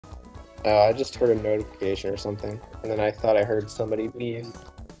I just heard a notification or something, and then I thought I heard somebody leave,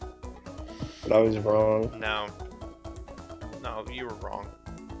 but I was wrong. No. No, you were wrong.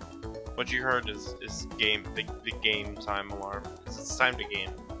 What you heard is game the game time alarm. It's time to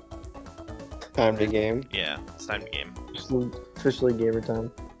game. Time to game. Yeah, it's time to game. Officially gamer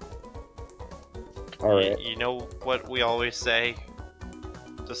time. Alright. You know what we always say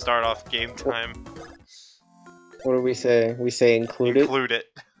to start off game time? What do we say? We say include it. Include it.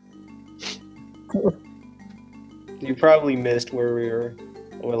 You probably missed where we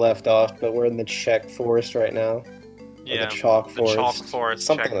left off, but we're in the Czech forest right now. Yeah, the chalk forest. The chalk forest.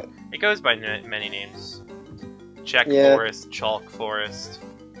 Something Czech. like... It goes by many names. Czech Yeah. forest, chalk forest.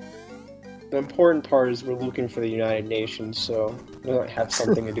 The important part is we're looking for the United Nations, so we don't have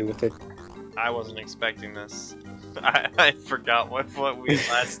something to do with it. I wasn't expecting this. I forgot what we had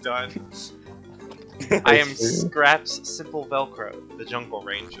last done. I am Scraps Simple Velcro, the Jungle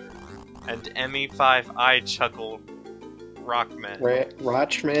Ranger, and ME5 Chuckle Rockman.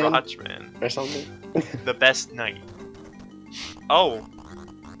 Rochman? Or something? The best knight. Oh!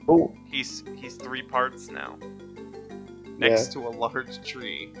 Oh! He's 3 parts now. Next to a large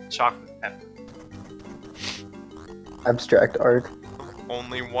tree. Chocolate pepper. Abstract art.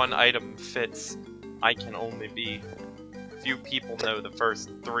 Only one item fits. I can only be. Few people know the first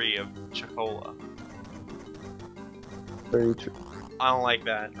 3 of Chocola. Very true. I don't like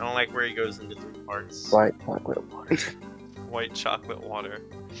that. I don't like where he goes into 3 parts. White chocolate water. White chocolate water.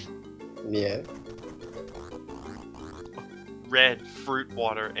 Yeah. Red fruit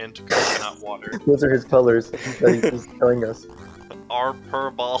water and coconut water. Those are his colors that he's telling us. Our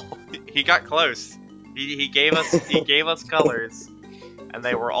Purbal. He got close. He gave us colors, and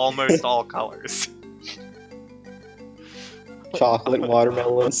they were almost all colors. Chocolate,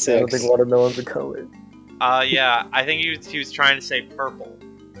 watermelon, I don't 6. think watermelon's a color. Yeah, I think he was trying to say purple.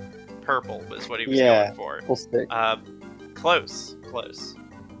 Purple was what he was going for. Full stick. Close.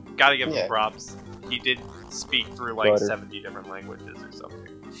 Gotta give him Yeah. props. He did speak through like Butter. 70 different languages or something.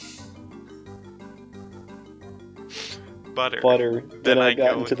 Butter. Then I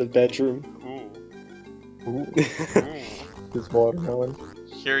got go into the bedroom. Ooh. Ooh. Ooh. This watermelon.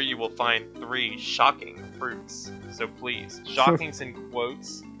 Here you will find 3 shocking fruits. So please, shocking's in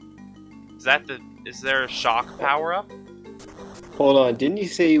quotes. Is there a shock power up? Hold on, didn't you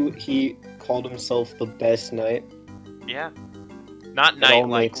say he called himself the best knight? Yeah. Not That all night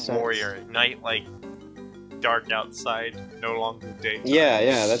like makes sense. warrior. Night like dark outside, no longer daytime.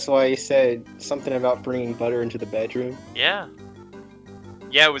 Yeah, that's why he said something about bringing butter into the bedroom. Yeah.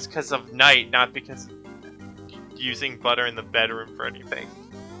 Yeah, it was because of night, not because of using butter in the bedroom for anything.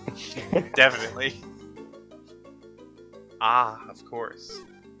 Definitely. Ah, of course.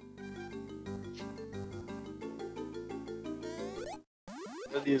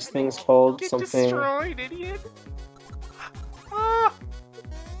 What are these things called? Get Something... destroyed, idiot! Ah!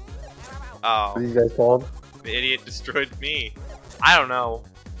 What are Oh, these guys called? the idiot destroyed me. I don't know.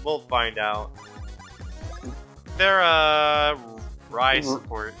 We'll find out. They're Rye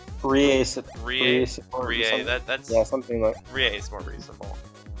support. Rie Rie, support or something. that's Yeah, something like... Rie is more reasonable.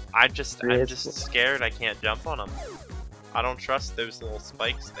 I'm just scared I can't jump on them. I don't trust those little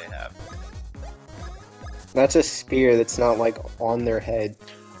spikes they have. That's a spear that's not, like, on their head.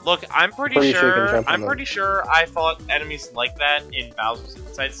 Look, I'm pretty Pretty sure you can sure jump on them. pretty sure I fought enemies like that in Bowser's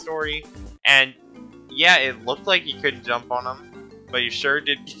Inside Story, and yeah, it looked like you couldn't jump on them, but you sure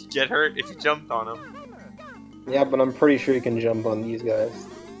did get hurt if you jumped on them. Yeah, but I'm pretty sure you can jump on these guys.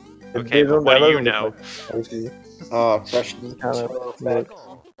 Okay, but what do you know? Oh, fresh Kind of effect.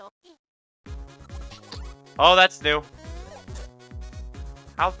 Oh, that's new.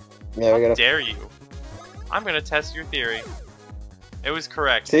 How Yeah, we gotta... dare you? I'm gonna test your theory. It was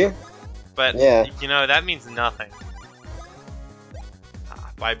correct. See? But, Yeah. you know, that means nothing.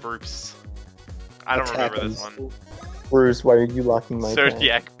 By Bruce. I don't Attack remember him. this one. Bruce, why are you locking my pen?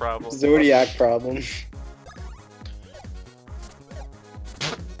 Zodiac problem. Zodiac problem.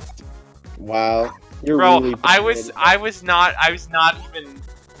 Wow. You're Bro, really I bad. was not even,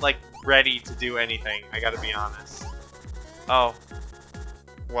 like, ready to do anything, I gotta be honest. Oh.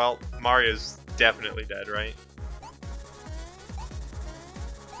 Well, Mario's definitely dead, right?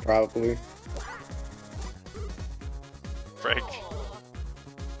 Probably. Frick.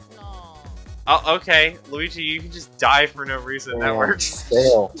 Oh, okay. Luigi, you can just die for no reason, that Yeah, works.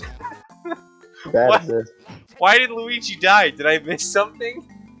 Fail. Bad What? at this. Why did Luigi die? Did I miss something?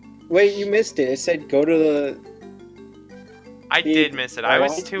 Wait, you missed it. It said go to the... I did miss it. I Why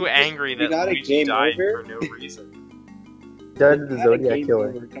was did too you angry you that got a Luigi game died over? for no reason. Died to the Had a Zodiac game Killer.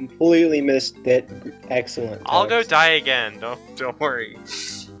 over. Completely missed that. Excellent. I'll go Alex. die again. Don't worry.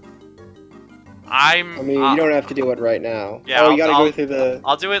 I mean, you don't have to do it right now. Yeah, oh, you gotta go through the...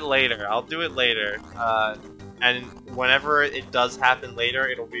 I'll do it later. I'll do it later. And whenever it does happen later,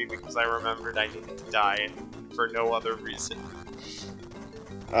 it'll be because I remembered I needed to die for no other reason.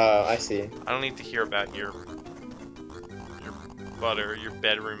 I see. I don't need to hear about your butter, your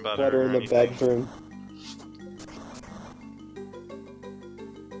bedroom butter. Butter in the bedroom.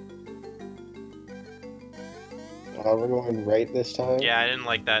 We're going right this time? Yeah, I didn't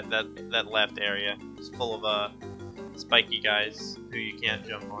like that left area. It's full of spiky guys who you can't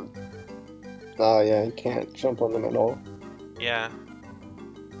jump on. Oh yeah, you can't jump on them at all. Yeah.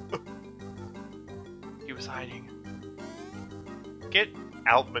 He was hiding. Get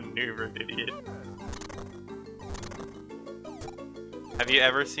outmaneuvered, idiot. Have you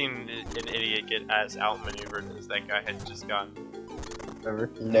ever seen an idiot get as outmaneuvered as that guy had just gotten? Never.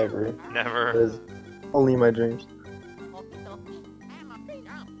 Never. Never. It was only in my dreams.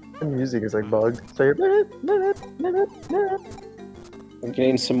 The music is like bugged. So you're... I'm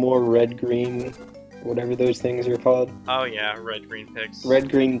getting some more red, green, whatever those things are called. Oh yeah, red green picks. Red,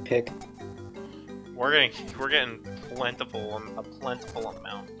 green pick. We're getting a plentiful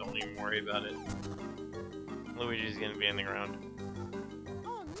amount. Don't even worry about it. Luigi's gonna be in the ground.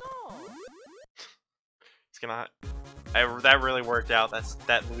 Oh no! It's gonna. That really worked out. That's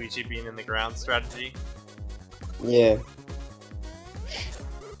that Luigi being in the ground strategy. Yeah.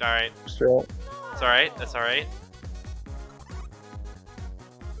 All right. Sure. It's all right. That's all right.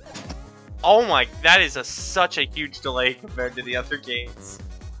 Oh my! That is such a huge delay compared to the other games.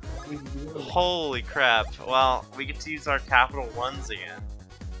 Holy crap! Well, we get to use our capital ones again.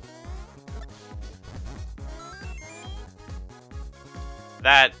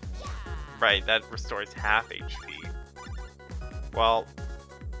 That, right? That restores half HP. Well,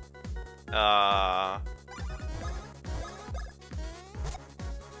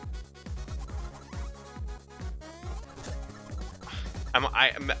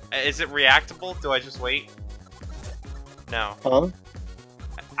 is it reactable? Do I just wait? No. Huh?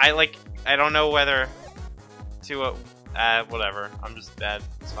 I don't know whether to, whatever. I'm just dead.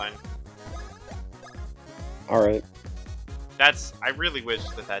 It's fine. Alright. I really wish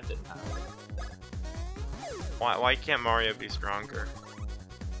that didn't happen. Why can't Mario be stronger?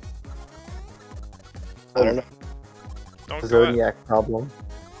 I don't know. Don't go Zodiac problem.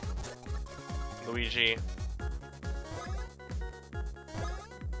 Luigi.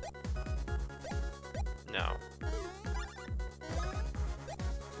 No.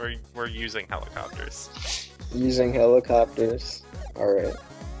 We're using helicopters. Using helicopters. Alright.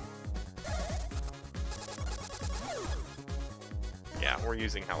 Yeah, we're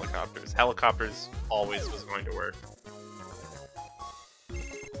using helicopters. Helicopters always was going to work.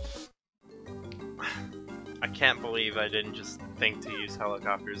 I can't believe I didn't just think to use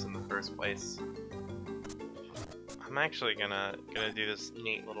helicopters in the first place. I'm actually gonna do this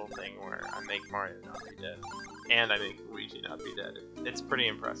neat little thing where I make Mario not be dead. And I make Luigi not be dead. It's pretty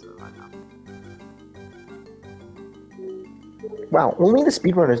impressive, I know. Wow, only the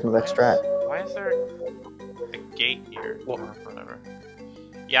speedrunners know that strat. Why is there a gate here? Or whatever.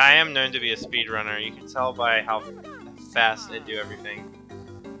 Yeah, I am known to be a speedrunner. You can tell by how fast I do everything.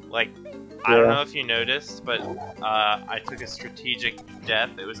 Like, I don't know if you noticed, but I took a strategic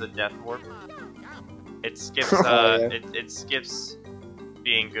death. It was a death warp. It skips it skips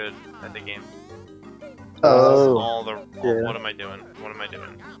being good at the game. Oh. What am I doing? What am I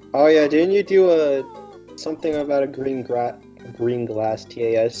doing? Oh yeah, didn't you do something about a green glass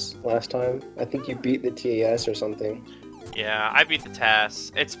TAS last time? I think you beat the TAS or something. Yeah, I beat the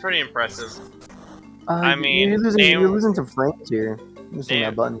TAS. It's pretty impressive. I mean, you're losing some frames here. Missing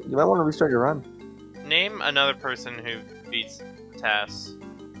that button. You might want to restart your run. Name another person who beats TAS.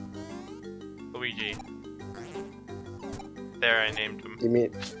 Luigi. There, I named him. You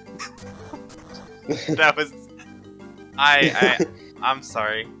mean? That was. I'm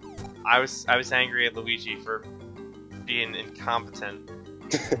sorry. I was angry at Luigi for being incompetent.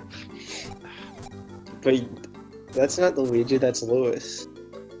 But that's not Luigi. That's Lewis.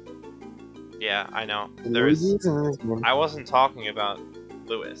 Yeah, I know. I wasn't talking about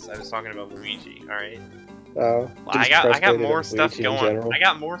Lewis. I was talking about Luigi. All right. Oh. I got more stuff going. I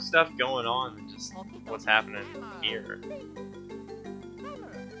got more stuff going on than just what's happening here.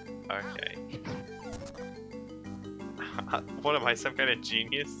 Okay. What am I, some kind of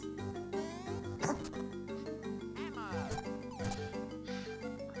genius?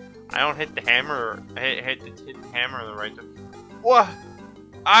 I don't hit the hammer. I hit the hammer in the right. What?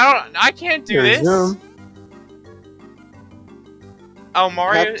 I can't do this. Oh,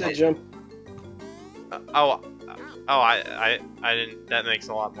 Mario. Have to jump. Oh, I didn't. That makes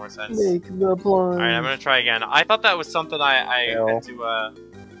a lot more sense. Make the plunge. All right, I'm gonna try again. I thought that was something I Fail.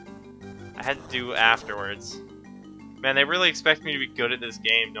 had to do afterwards. Man, they really expect me to be good at this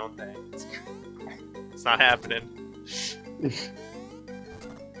game, don't they? It's not happening.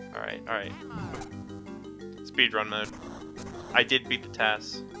 All right. Speedrun mode. I did beat the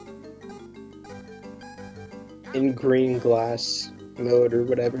task. In green glass mode or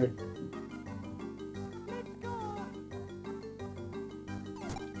whatever.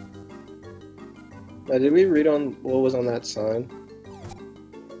 Did we read on what was on that sign?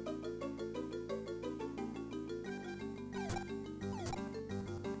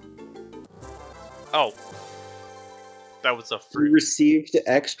 Oh. That was a We fruit. received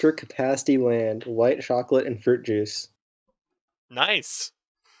extra capacity land, white chocolate, and fruit juice. Nice.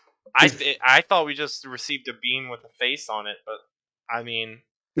 I thought we just received a bean with a face on it, but I mean,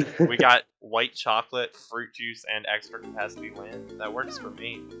 we got white chocolate, fruit juice, and extra capacity land. That works for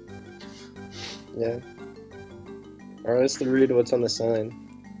me. Yeah. Alright, let's read what's on the sign.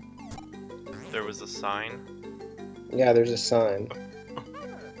 There was a sign. Yeah, there's a sign.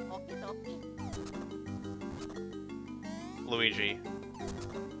 Luigi.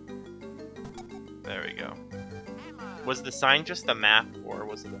 There we go. Was the sign just a map, or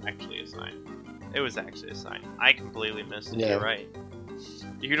was it actually a sign? It was actually a sign. I completely missed it, Yeah. you're right.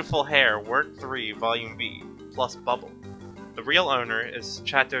 Beautiful Hair, Work 3, Volume B, plus Bubble. The real owner is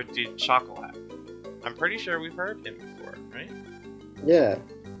Chateau de Chocolat. I'm pretty sure we've heard him before, right? Yeah.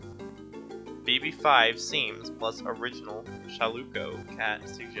 BB5 seems, plus original Chaluco cat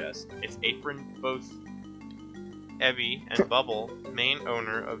suggests its apron both Evie and Bubble, main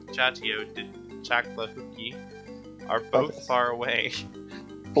owner of Chateau de Chocolat, are both far away.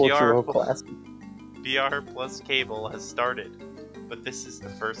 Cultural class. BR plus cable has started, but this is the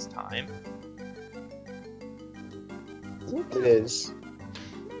first time. It is.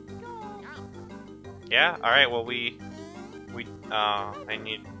 Yeah. All right. Well, I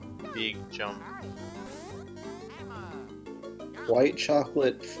need big jump. White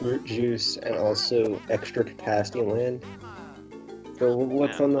chocolate, fruit juice, and also extra capacity land. So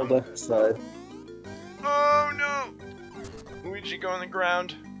what's on the left side? Oh no! Luigi, go on the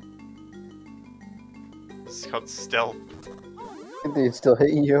ground. This is called stealth. They still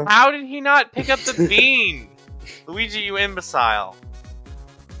hitting you. How did he not pick up the bean? Luigi, you imbecile.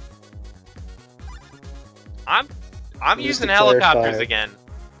 I'm Just using to helicopters clarify. again.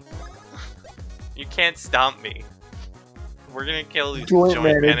 You can't stomp me. We're gonna kill these Joint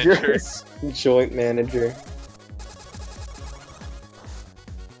joint manager. managers. Joint manager.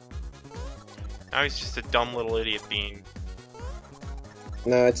 Now he's just a dumb little idiot bean.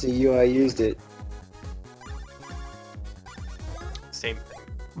 No, it's a UI used it. Same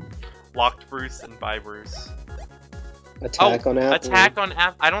thing. Locked Bruce and by Bruce. Attack on Apple. Attack on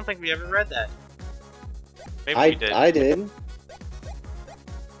Apple. I don't think we ever read that. Maybe we did. I did.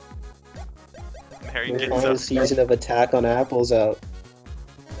 Mary The did final so. season of Attack on Apple's out.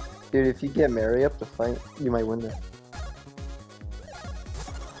 Dude, if you get Mary up to fight, you might win that.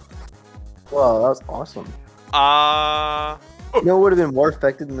 Wow, that was awesome. You know what would have been more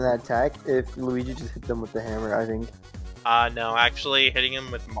effective than that attack if Luigi just hit them with the hammer, I think. No, actually hitting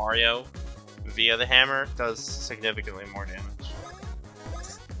him with Mario via the hammer does significantly more damage.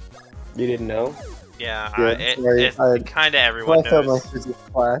 You didn't know? Yeah, Yeah, sorry, it kind of everyone I failed my knows. physics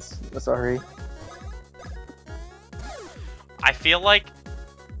class. Sorry. I feel like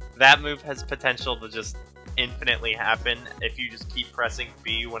that move has potential to just infinitely happen if you just keep pressing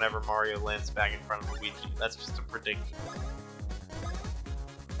B whenever Mario lands back in front of Luigi. That's just a prediction.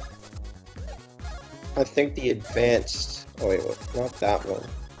 I think the advanced... Oh wait, what? Not that one.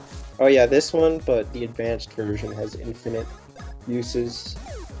 Oh yeah, this one, but the advanced version has infinite uses.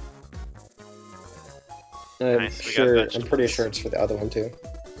 Nice, we got I'm vegetables. pretty sure it's for the other one too.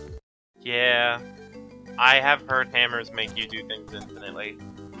 Yeah, I have heard hammers make you do things infinitely.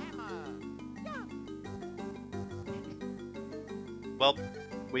 Well,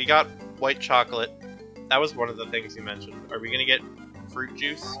 we got white chocolate. That was one of the things you mentioned. Are we gonna get fruit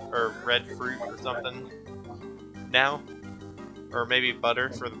juice or red fruit or something now? Or maybe butter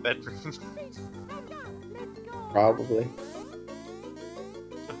for the bedroom? Probably.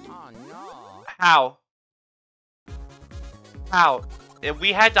 How? How?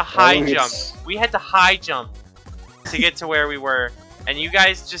 We had to high jump. it's- We had to high jump to get to where we were, and you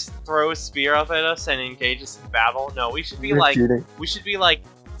guys just throw a spear up at us and engage us in battle. No, we should be You're like cheating.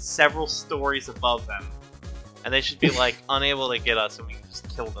 several stories above them, and they should be like unable to get us, and we can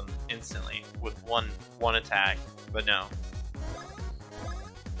just kill them instantly with one attack. But no,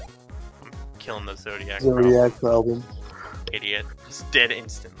 I'm killing the Zodiac problem. Idiot. He's dead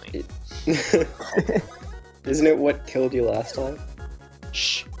instantly. Isn't it what killed you last time?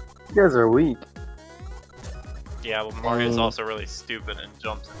 Shh. You guys are weak. Yeah, well, Mario's also really stupid and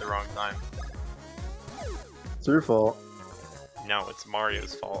jumps at the wrong time. It's your fault. No, it's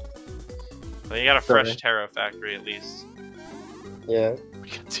Mario's fault. But you got a fresh Terra factory at least. Yeah. We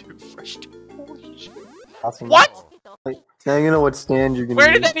got 2 fresh. Holy shit. Awesome. What? Now you know what stand you're gonna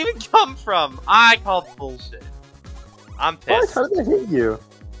Where did use. that even come from? I call bullshit. I'm pissed. How did that hit you?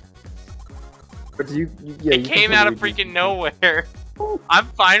 But It came out of freaking nowhere. I'm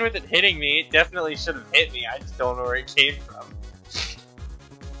fine with it hitting me. It definitely should have hit me. I just don't know where it came from.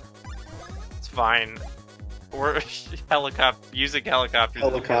 It's fine. We're using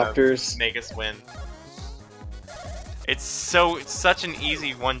helicopters. Make us win. It's such an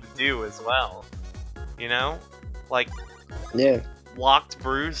easy one to do as well. You know, like Locked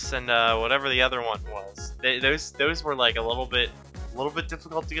Bruce and whatever the other one was. Those were like a little bit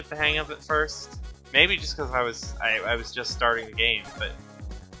difficult to get the hang of at first. Maybe just because I was just starting the game, but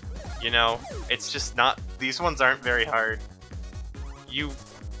you know, it's just not. These ones aren't very hard.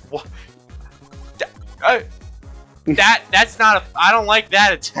 What? That's not a. I don't like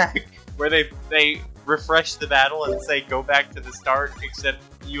that attack where they refresh the battle and say go back to the start, except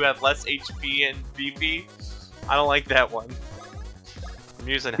you have less HP and BP. I don't like that one. I'm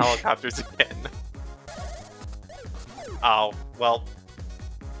using helicopters again. Oh well.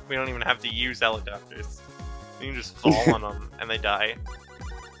 We don't even have to use helicopters. You can just fall on them and they die.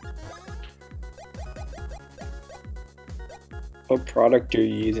 What product are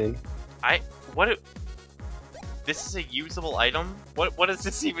you using? This is a usable item? What does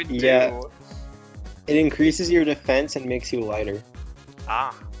this even do? Yeah. It increases your defense and makes you lighter.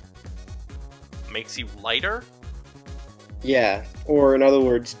 Ah. Makes you lighter? Yeah. Or in other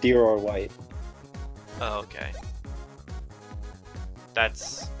words, deer or white. Oh, okay.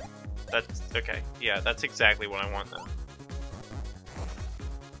 That's okay. Yeah, that's exactly what I want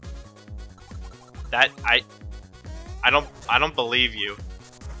then. I don't believe you.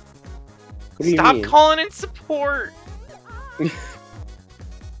 What do you Stop mean? calling in support.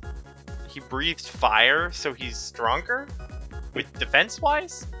 He breathed fire, so he's stronger with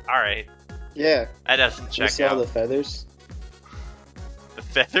defense-wise. All right. Yeah. That doesn't check you see out. all the feathers? The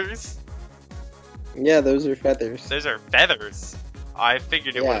feathers? Yeah, those are feathers. Those are feathers. I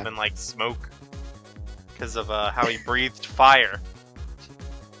figured it would have been like smoke because of how he breathed fire.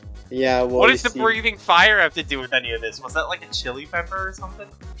 Yeah, well, what does the breathing fire have to do with any of this? Was that like a chili pepper or something?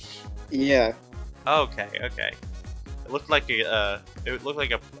 Yeah. Okay, okay. It looked like a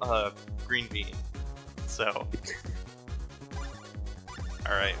green bean. So.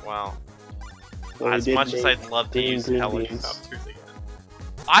 All right. Well, as much as I'd love to use helicopters again,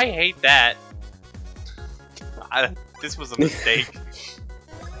 I hate that. This was a mistake.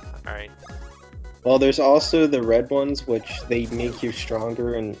 Alright. Well, there's also the red ones, which they make you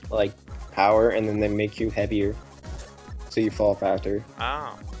stronger and, like, power, and then they make you heavier. So you fall faster.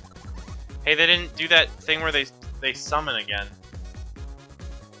 Oh. Hey, they didn't do that thing where they summon again.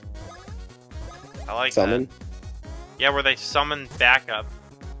 I like Summon? that. Yeah, where they summon backup.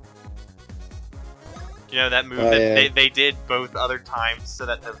 You know, that move that they did both other times so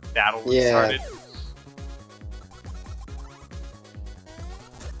that the battle was started.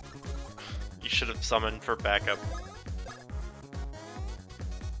 Should have summoned for backup.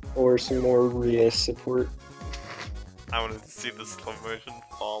 Or some more Rhea support. I wanted to see the slow motion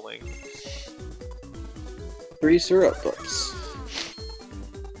falling. 3 syrup ups.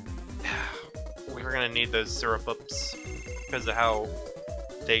 We were gonna need those syrup ups because of how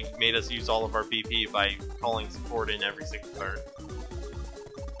they made us use all of our BP by calling support in every single turn.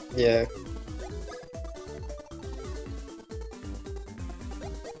 Yeah.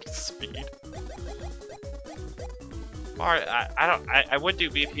 Speed. Alright, I would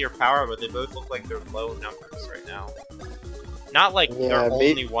do BP or power, but they both look like they're low numbers right now. Not like they're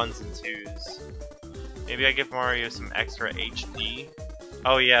only 1s and 2s. Maybe I give Mario some extra HP.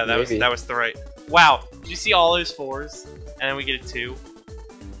 Oh yeah, that was the right. Wow, did you see all those 4s? And then we get a 2.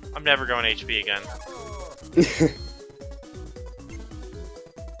 I'm never going HP again.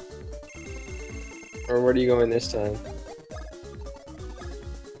 Or where are you going this time?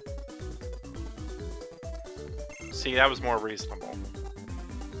 See, that was more reasonable.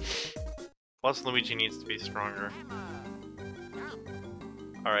 Plus, Luigi needs to be stronger.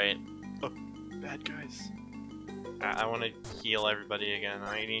 Alright. Oh, bad guys. I want to heal everybody again.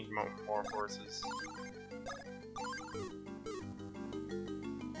 I need more forces.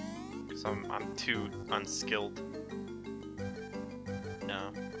 Because I'm too unskilled.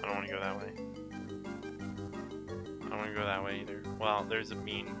 No, I don't want to go that way. I want to go that way either. Well, there's a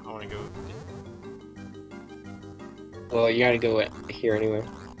bean. I want to go. Well, you gotta go here anyway.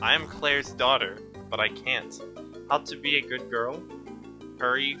 I am Claire's daughter, but I can't. How to be a good girl?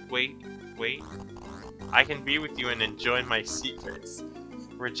 Hurry, wait. I can be with you and enjoy my secrets.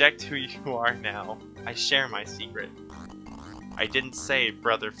 Reject who you are now. I share my secret. I didn't say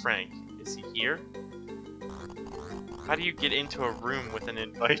Brother Frank. Is he here? How do you get into a room with an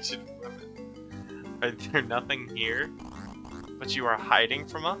invited woman? Are there nothing here? But you are hiding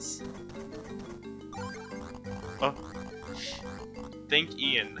from us? Oh. Think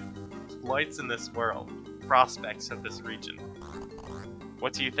Ian. Lights in this world. Prospects of this region.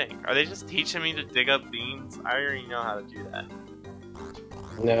 What do you think? Are they just teaching me to dig up beans? I already know how to do that.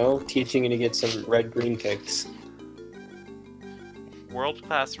 No, teaching you to get some red-green kicks.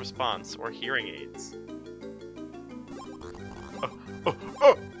 World-class response or hearing aids.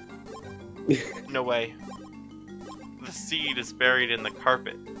 Oh. No way. The seed is buried in the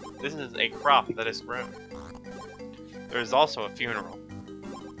carpet. This is a crop that is grown. There is also a funeral.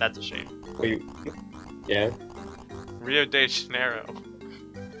 That's a shame. Wait. Yeah? Rio de Janeiro.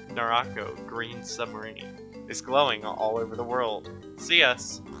 Morocco, green submarine, is glowing all over the world. See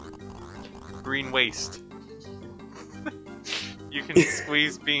us. Green waste. You can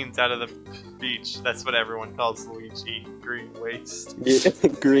squeeze beans out of the beach. That's what everyone calls Luigi. Green waste. Yeah,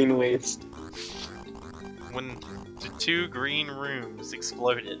 green waste. When the two green rooms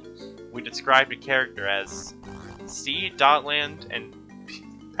exploded, we described a character as C. Dotland and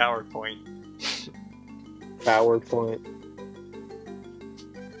PowerPoint. PowerPoint.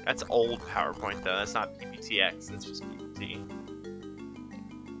 That's old PowerPoint though, that's not PPTX, that's just PPT.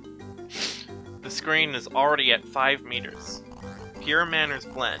 The screen is already at 5 meters. Pure manners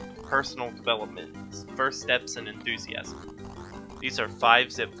blend, personal development, first steps in enthusiasm. These are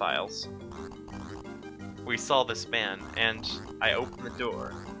 5 zip files. We saw this man, and I opened the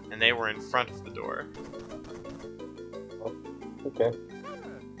door, and they were in front of the door. Okay.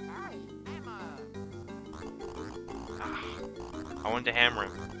 I wanted to hammer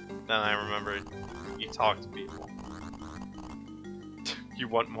him. Then I remembered, you talk to people. You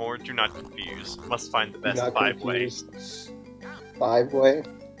want more? Do not confuse. Must find the best 5-way. 5-way?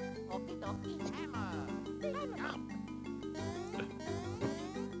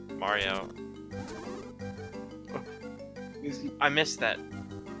 Mario. I missed that.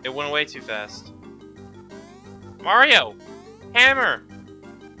 It went away too fast. Mario! Hammer!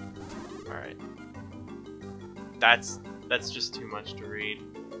 Alright. That's just too much to read.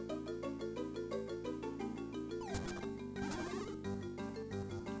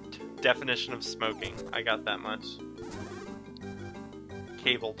 Definition of smoking. I got that much.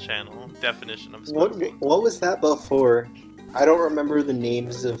 Cable channel. Definition of smoking. What was that before? I don't remember the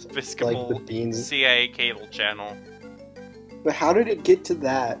names of Fiscable, like the beans. CIA cable channel. But how did it get to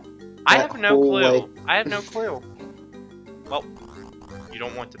that? I have no clue. Like... I have no clue. Well, you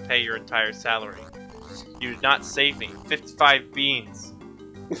don't want to pay your entire salary. You did not save me. 55 beans.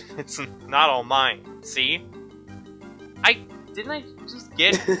 It's not all mine. See? Didn't I just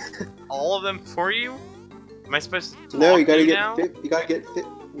get all of them for you? Am I supposed to No, you gotta now?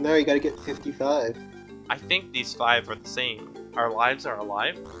 No, you gotta get 55. I think these 5 are the same. Our lives are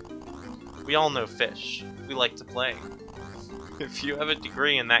alive? We all know fish. We like to play. If you have a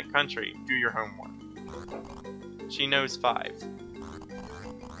degree in that country, do your homework. She knows 5.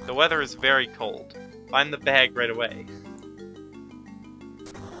 The weather is very cold. Find the bag right away.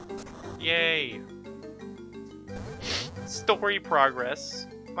 Yay! Story progress.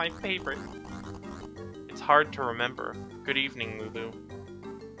 My favorite. It's hard to remember. Good evening, Lulu.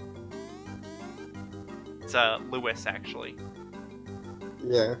 It's Lewis, actually.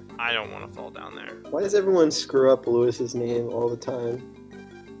 Yeah. I don't want to fall down there. Why does everyone screw up Lewis's name all the time?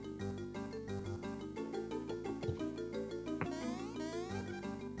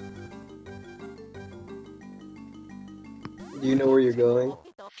 Do you know where you're going?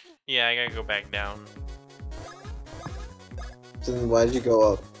 Yeah, I gotta go back down. So then why did you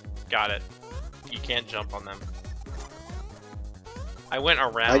go up? Got it. You can't jump on them. I went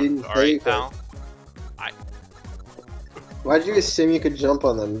around, I didn't alright, pal? Why did you assume you could jump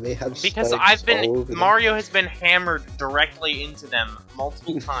on them? They have because spikes I've been all over Mario has been hammered directly into them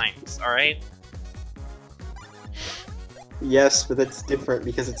multiple times, alright? Yes, but that's different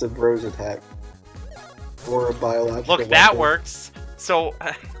because it's a bros attack. Or a biological Look, that weapon. works. So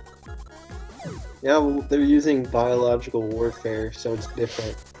Yeah, well, they're using biological warfare, so it's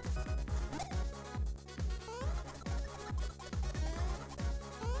different.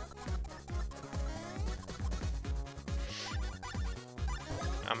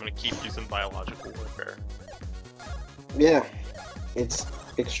 I'm gonna keep using biological warfare. Yeah, it's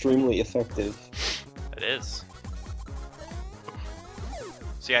extremely effective. It is.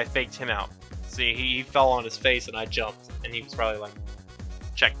 See, I faked him out. See, he fell on his face and I jumped, and he was probably like,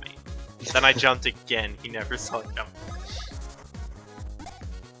 checkmate. Then I jumped again, he never saw it coming.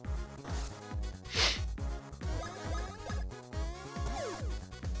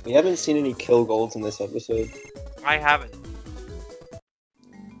 We haven't seen any kill golds in this episode. I haven't.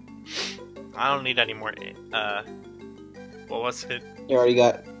 I don't need any more, what was it? You already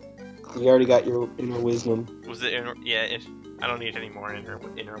got your inner wisdom. Was it inner? Yeah, I don't need any more inner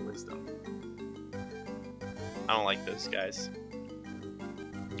wisdom. I don't like those guys.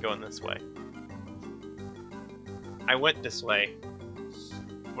 I'm going this way. I went this way.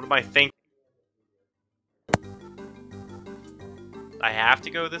 What am I thinking? I have to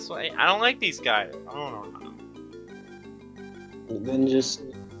go this way? I don't like these guys. I don't know. Then just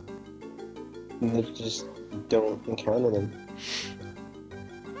don't encounter them.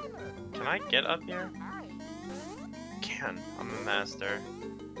 Can I get up here? Can. I'm a master.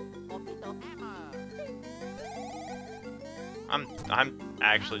 I'm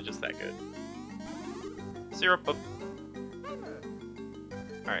actually just that good. Syrup up.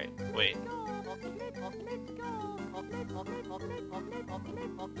 Alright, wait.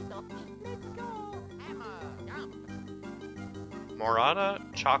 Morada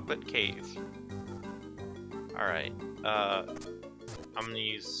Chocolate Cave. Alright, I'm gonna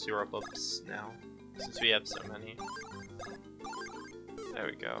use syrup ups now, since we have so many. There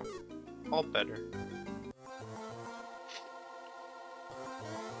we go. All better.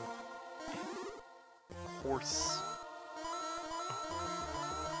 Horse.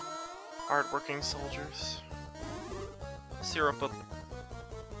 Hard-working soldiers. Syrup up.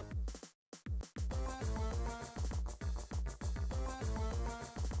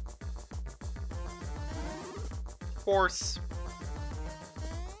 Horse.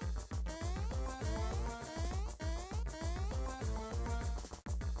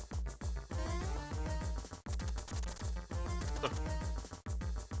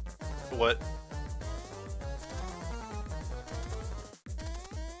 What?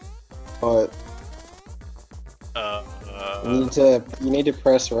 But you need to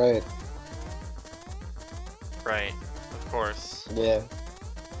press right. Right, of course. Yeah.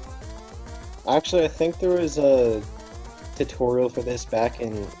 Actually, I think there was a tutorial for this back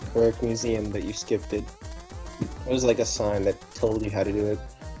in Quirk Museum, but you skipped it. It was like a sign that told you how to do it.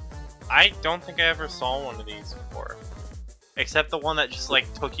 I don't think I ever saw one of these before. Except the one that just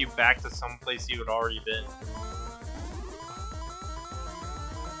like took you back to some place you had already been.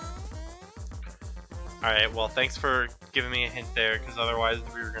 Alright, well thanks for giving me a hint there, because otherwise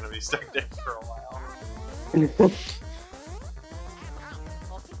we were going to be stuck there for a while.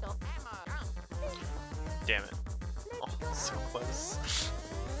 Damn it. Oh, so close.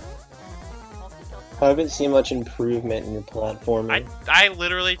 I haven't seen much improvement in your platforming. I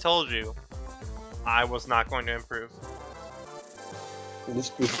literally told you I was not going to improve. I'm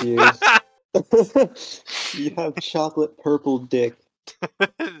just confused. You have chocolate purple dick.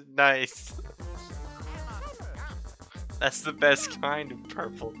 Nice. That's the best kind of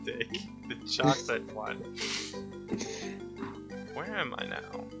purple dick. The chocolate one. Where am I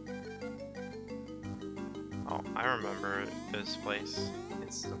now? Oh, I remember this place.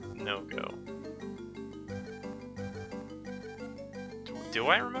 It's a no-go. Do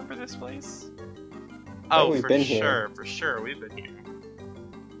I remember this place? Oh, for sure, for sure, we've been here.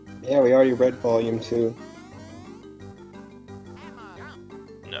 Yeah, we already read Volume 2.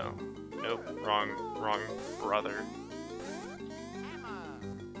 No. Nope, wrong brother.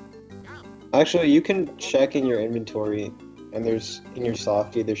 Actually, you can check in your inventory, and in your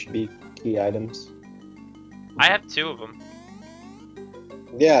softie, there should be key items. I have 2 of them.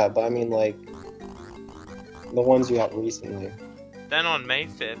 Yeah, but I mean, like, the ones you got recently. Then on May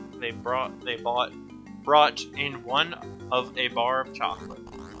 5th, they brought in one of a bar of chocolate.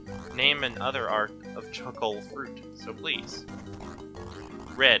 Name another art of chocolate fruit, so please.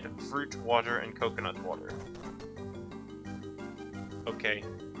 Red, fruit, water, and coconut water. Okay.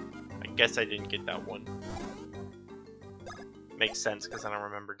 I guess I didn't get that one. Makes sense, because I don't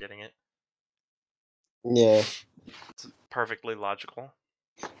remember getting it. Yeah. It's perfectly logical.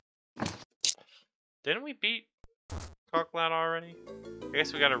 Didn't we beat Coquelin already? I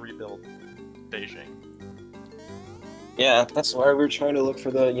guess we gotta rebuild Beijing. Yeah, that's why we're trying to look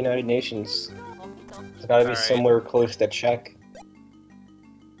for the United Nations. It's gotta be somewhere close to Czech.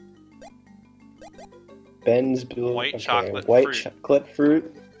 Ben's blue. White chocolate White fruit. Chocolate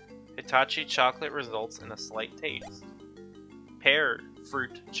fruit. Hitachi chocolate results in a slight taste. Pear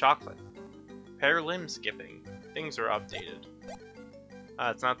fruit chocolate. Pear limb skipping. Things are updated.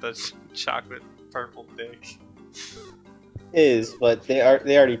 It's not the chocolate purple dick. Is, but they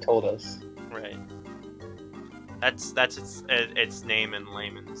already told us. Right. That's its name in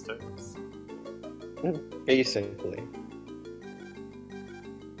layman's terms. Basically.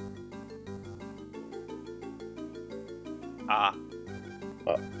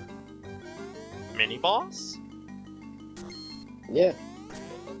 Mini boss? Yeah.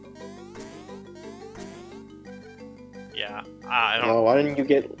 Yeah. I don't. Oh, why didn't you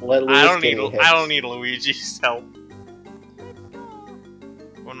let Luis I don't get need. any hits? I don't need Luigi's help.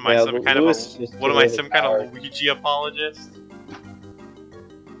 What am I, Yeah, some kind Luis of just what am I, did some it kind power. of Luigi apologist?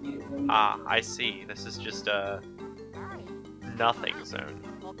 I see. This is just a nothing zone,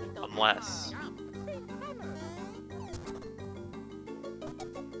 unless.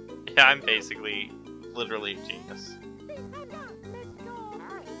 Yeah, I'm basically, literally a genius.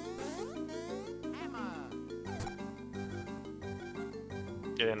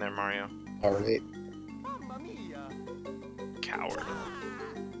 Get in there, Mario. Alright. Coward.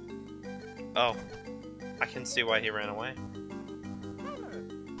 Oh, I can see why he ran away.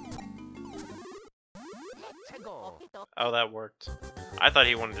 Oh, that worked. I thought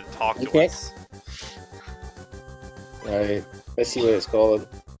he wanted to talk to us. Alright. Let's see what it's called.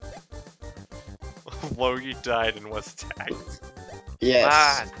 Logie died and was attacked.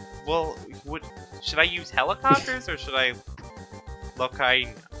 Yes. Well, should I use helicopters or should I locate?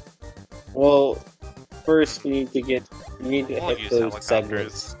 Well, first you need to hit use those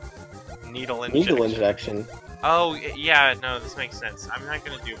segments. Needle injection. Needle injection. Oh, yeah, no, this makes sense. I'm not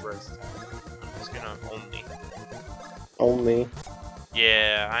gonna do burst. I'm just gonna Only.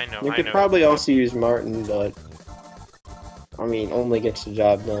 Yeah, I know. You could probably also use Martin, but I mean, only gets the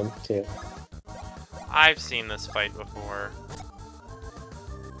job done too. I've seen this fight before.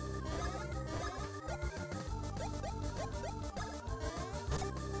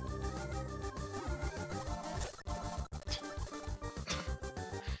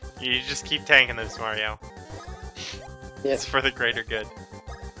 You just keep tanking this, Mario. Yeah. It's for the greater good.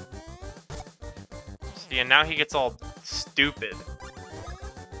 See, and now he gets all stupid.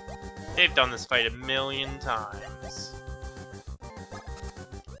 They've done this fight 1,000,000 times.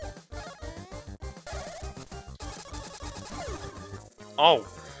 Oh.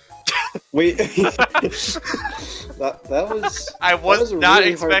 Wait. that was. I was not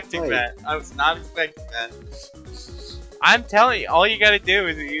really expecting that. I was not expecting that. I'm telling you, all you gotta do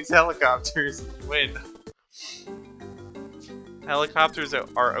is use helicopters and win. Helicopters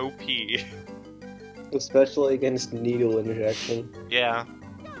are OP. Especially against needle injection. Yeah.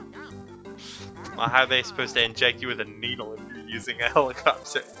 Well, how are they supposed to inject you with a needle if you're using a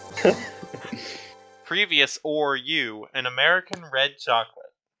helicopter? Previous or you, an American red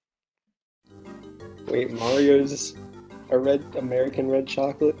chocolate. Wait, Mario's a American red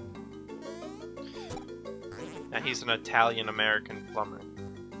chocolate? Now he's an Italian-American plumber.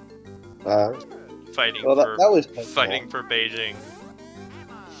 Fighting for Beijing.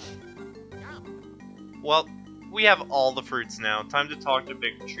 Well, we have all the fruits now. Time to talk to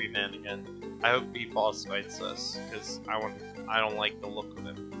Big Tree Man again. I hope he boss fights us, because I don't like the look of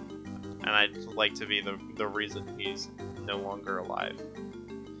him. And I'd like to be the reason he's no longer alive.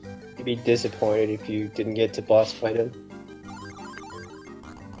 You'd be disappointed if you didn't get to boss fight him.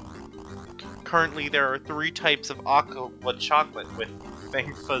 Currently, there are 3 types of aqua chocolate with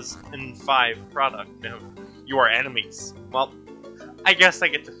Fangfa's N5 product. No, you are enemies. Well, I guess I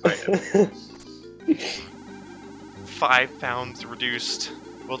get to fight him. 5 pounds reduced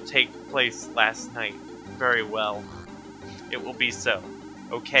will take place last night. Very well. It will be so.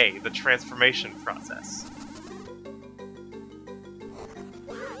 Okay, the transformation process.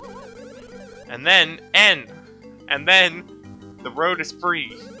 And then, N! And then, the road is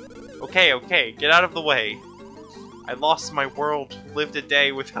free. Okay, get out of the way. I lost my world, lived a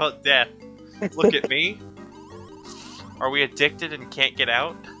day without death. Look at me. Are we addicted and can't get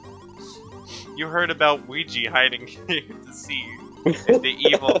out? You heard about Ouija hiding here to see if the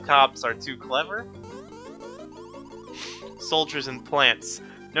evil cops are too clever? Soldiers and plants.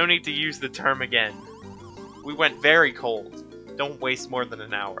 No need to use the term again. We went very cold. Don't waste more than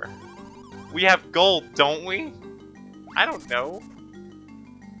an hour. We have gold, don't we? I don't know.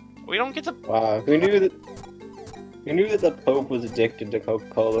 We don't get to... Wow, who knew that the Pope was addicted to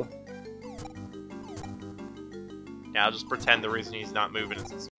Coca-Cola? Yeah, I'll just pretend the reason he's not moving is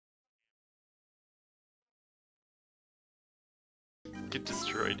his... Get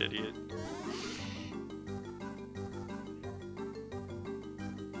destroyed, idiot.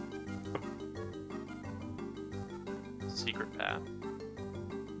 Secret path.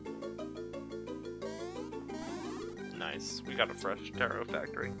 Nice. We got a fresh taro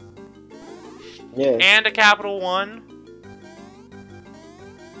factory. Yeah. And a Capital One.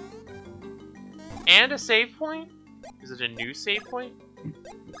 And a save point? Is it a new save point?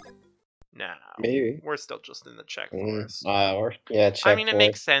 No. Maybe. We're still just in the Czech Forest. Czech I mean, it Forest.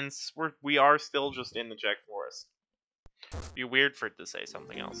 makes sense. We are still just in the Czech Forest. It'd be weird for it to say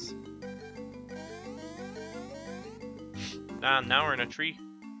something else. Now we're in a tree.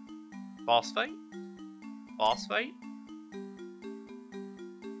 Boss fight? Boss fight?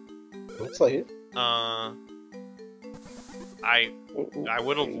 Looks like it. I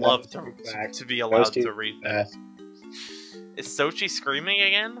would have loved to be allowed to read that. Is Sochi screaming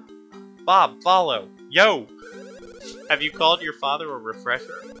again? Bob, follow. Yo! Have you called your father a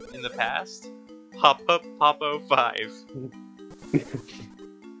refresher in the past? Pop up, Popo 5.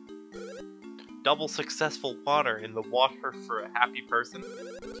 Double successful water in the water for a happy person?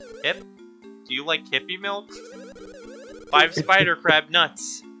 Hip? Do you like hippie milk? 5 spider crab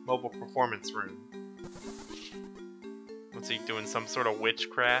nuts. Mobile performance room. What's he doing? Some sort of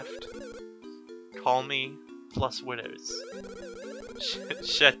witchcraft? Call me plus widows.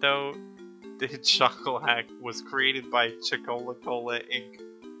 Chateau de Chocolat was created by Chocola Cola Inc.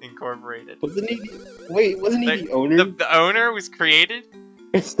 Incorporated. Wasn't he the owner? The owner was created?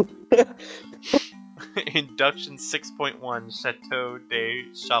 Induction 6.1 Chateau de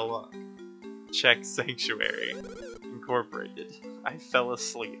Chaloc. Czech Sanctuary. Incorporated. I fell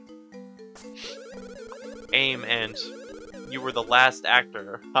asleep. Aim and you were the last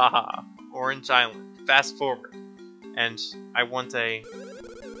actor. Haha. Orange Island. Fast forward. And I want a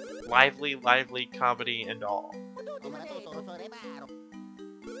lively comedy and all.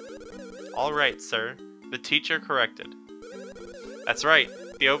 Alright, sir. The teacher corrected. That's right.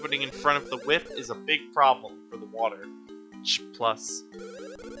 The opening in front of the whip is a big problem for the water. Plus.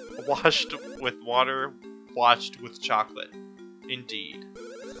 Washed with water, washed with chocolate. Indeed.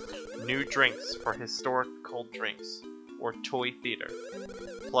 New drinks for historic cold drinks. Or toy theater.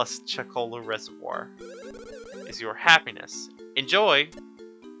 Plus Chocola Reservoir. Is your happiness. Enjoy!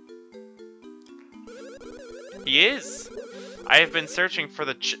 He is! I have been searching for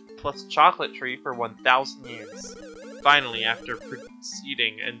the plus chocolate tree for 1,000 years. Finally, after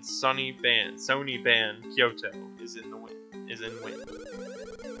proceeding and Sony Ban Kyoto is in wind.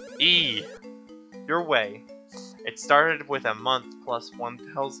 E! Your way. It started with a month plus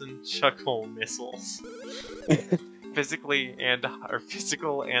 1,000 chuckle missiles. Physical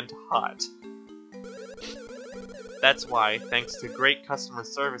and hot. That's why, thanks to great customer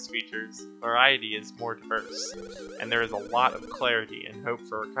service features, variety is more diverse, and there is a lot of clarity and hope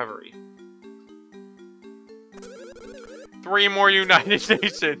for recovery. 3 more United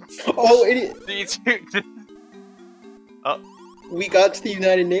Nations! Oh, idiot! We got to the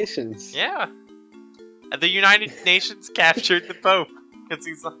United Nations. Yeah. The United Nations captured the Pope, because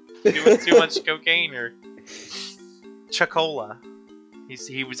he's doing too much cocaine or chocola.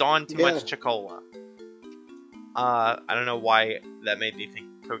 He was on too much chocola. I don't know why that made me think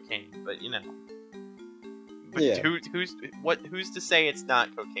cocaine, but you know. But yeah. Who's to say it's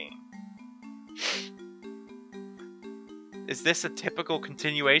not cocaine? Is this a typical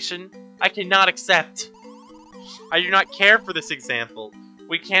continuation? I cannot accept. I do not care for this example.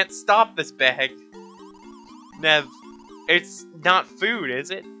 We can't stop this bag. Nev, it's not food,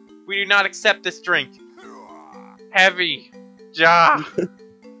 is it? We do not accept this drink. Heavy. Ja.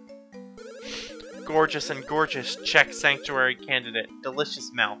 Gorgeous and gorgeous Czech sanctuary candidate,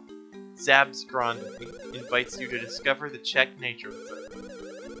 delicious mouth. Zabs Grande invites you to discover the Czech Nature Reserve.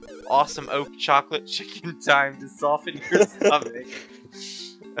 Awesome oak chocolate chicken time to soften your stomach.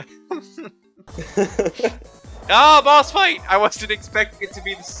 Ah, boss fight! I wasn't expecting it to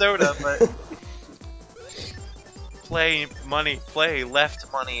be the soda, but play money, play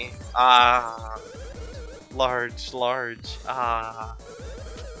left money. Ah, large. Ah.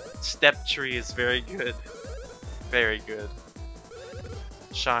 Step tree is very good. Very good.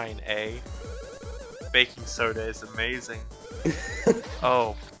 Shine A. Baking soda is amazing.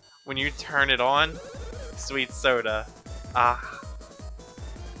 Oh, when you turn it on, sweet soda. Ah.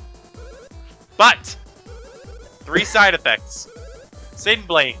 But 3 side effects. Sin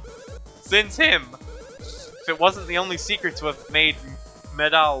blame. Sin's him. If it wasn't the only secret to have made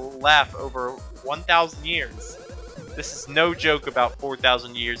Medal laugh over 1,000 years. This is no joke about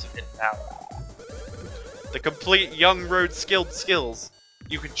 4,000 years of hidden power. The complete young road skilled skills.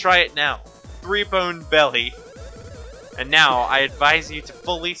 You can try it now. 3-bone belly. And now, I advise you to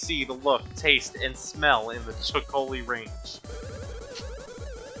fully see the look, taste, and smell in the Chocoli range.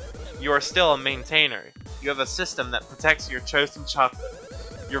 You are still a maintainer. You have a system that protects your chosen chocolate,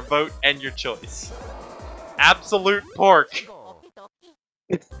 your vote, and your choice. Absolute pork.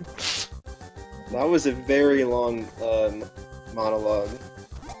 That was a very long monologue.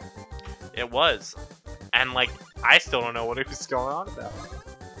 It was. And, like, I still don't know what it was going on about.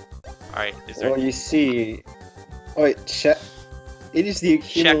 Alright, is there... Well, you see... Oh, wait, check... It is the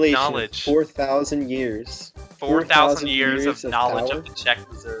accumulation of 4,000 years. 4,000 years of knowledge of the Czech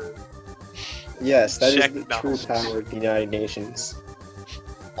Reserve. Yes, that is the true power of the United Nations.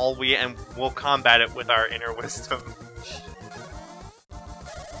 And we'll combat it with our inner wisdom.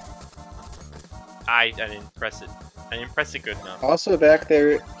 I didn't press it. I didn't press it good enough. Also back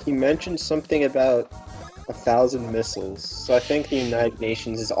there, he mentioned something about 1,000 missiles. So I think the United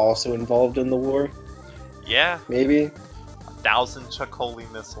Nations is also involved in the war. Yeah. Maybe. 1,000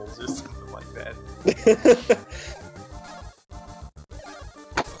 Chakoli missiles or something like that.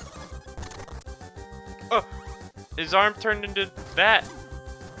 Oh! His arm turned into that!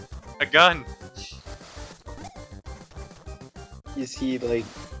 A gun! Is he like...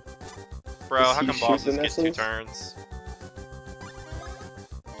 Bro, how come bosses get 2 turns?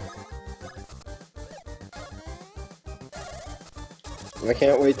 I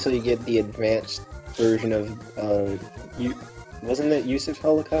can't wait till you get the advanced version of, wasn't that use of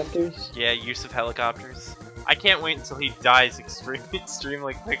helicopters? Yeah, use of helicopters. I can't wait until he dies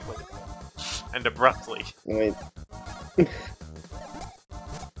extremely quickly. And abruptly. Wait.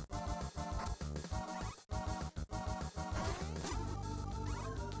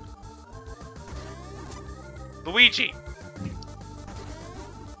 Luigi!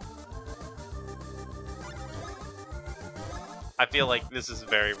 I feel like this is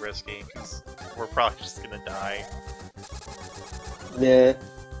very risky, because we're probably just gonna die. Yeah.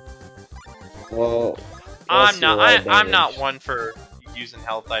 Well... I'm not one for using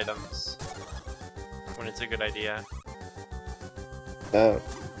health items when it's a good idea. Oh.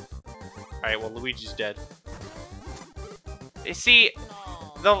 Alright, well, Luigi's dead. You see,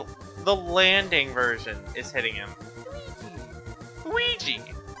 the landing version is hitting him. Luigi!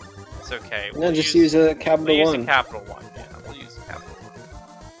 It's okay. No, just use a capital we'll 1. Use a capital 1, yeah. We'll use a capital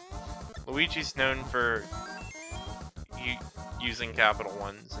 1. Luigi's known for using capital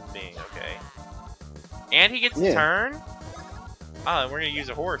 1s and being okay. And he gets a turn? Ah, we're gonna use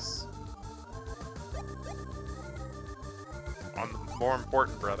a horse. On the more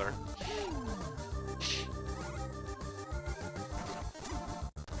important brother.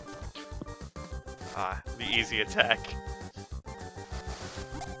 Ah, the easy attack.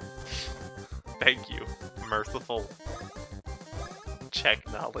 Thank you. Merciful. Czech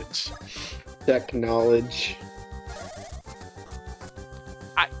knowledge. Czech knowledge.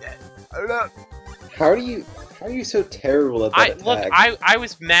 How are you so terrible at that attack? Look, I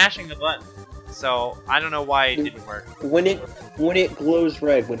was mashing the button, so I don't know why it didn't work. When it glows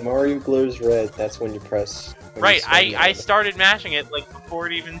red, when Mario glows red, that's when you press. Right, I started mashing it like before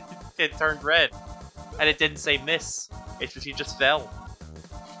it turned red, and it didn't say miss. It's just he just fell.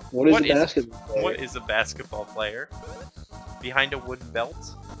 What is a basketball player? What is a basketball player? Behind a wooden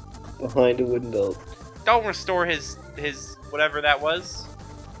belt? Behind a wooden belt. Don't restore his whatever that was.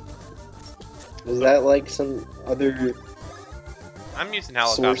 Was that like some other... I'm using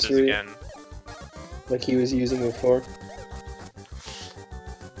helicopters sorcery, again. Like he was using before?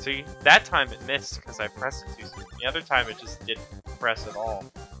 See, that time it missed because I pressed it too soon. The other time it just didn't press at all.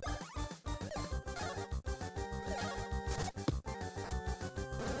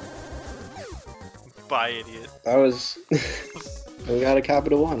 Bye, idiot. That was... We got a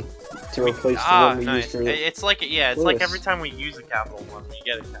capital 1 to replace the one we used for... It's like, yeah, it's like every time we use a capital 1, we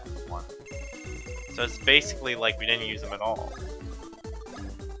get a capital 1. So it's basically like we didn't use them at all.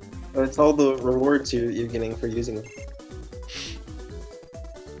 But it's all the rewards you're getting for using them.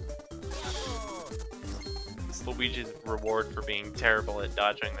 It's Luigi's reward for being terrible at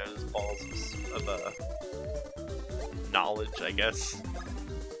dodging those balls of knowledge, I guess.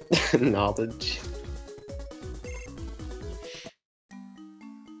 Knowledge.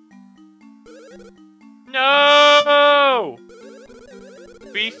 No!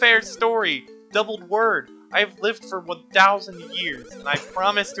 Be fair story. Doubled word. I have lived for 1,000 years, and I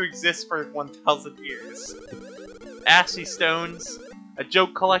promise to exist for 1,000 years. Ashy stones. A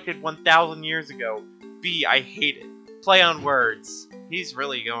joke collected 1,000 years ago. B, I hate it. Play on words. He's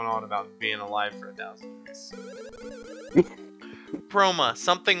really going on about being alive for 1,000 years. Proma,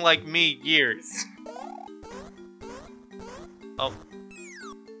 something like me, years. Oh.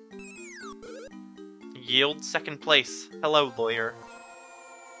 Yield second place. Hello, lawyer.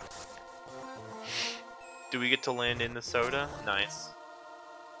 Do we get to land in the soda? Nice.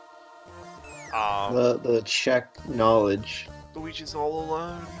 The Czech knowledge. Luigi's all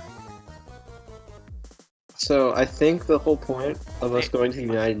alone. So I think the whole point of us going to the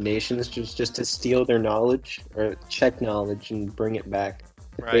United Nations was just to steal their knowledge, or Czech knowledge, and bring it back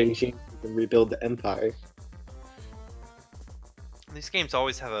to Beijing and rebuild the empire. These games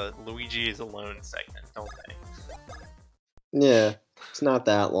always have a Luigi is alone segment, don't they? Yeah, it's not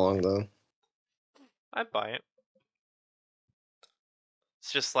that long though. I'd buy it.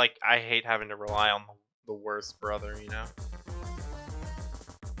 It's just like, I hate having to rely on the worst brother, you know?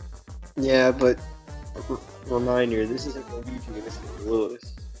 Yeah, but reminder, this isn't Luigi, this is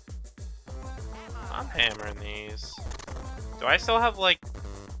Lewis. I'm hammering these. Do I still have, like,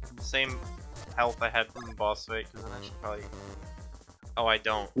 the same health I had from the boss fight? Because then I should probably... Oh, I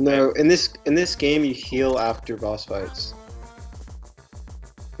don't. No, in this game you heal after boss fights.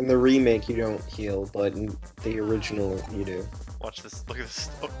 In the remake you don't heal, but in the original you do. Watch this. Look at this.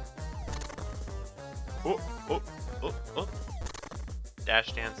 Oh, oh, oh, oh.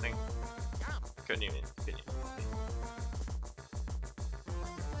 Dash dancing. Couldn't even.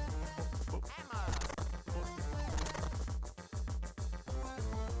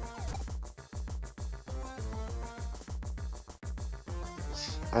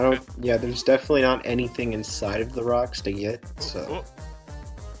 I don't. Yeah, there's definitely not anything inside of the rocks to get. So.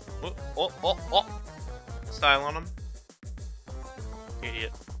 Oh. Style on him.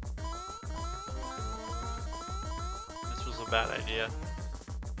 Idiot. This was a bad idea.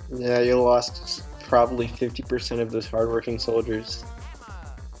 Yeah, you lost probably 50% of those hardworking soldiers.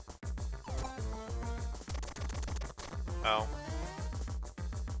 Oh.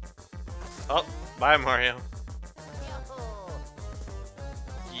 Oh, bye Mario.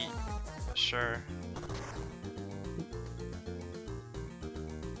 Sure.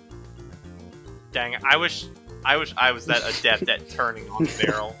 Dang, I wish I was that adept at turning on the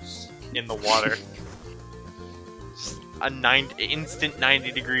barrel in the water. Just a instant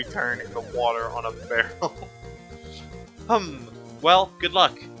 90-degree turn in the water on a barrel. Well, good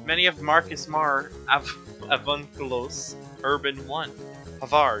luck. Many of Marcus Mar Avunculos Urban 1.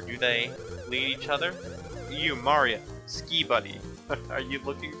 Havar, do they lead each other? You, Mario, ski buddy. Are you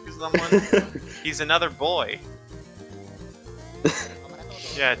looking for someone? He's another boy.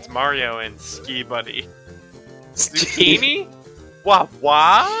 Yeah, it's Mario and Ski Buddy. Zucchini?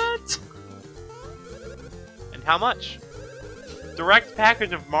 What? And how much? Direct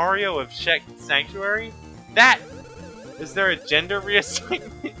package of Mario of Czech Sanctuary? That! Is there a gender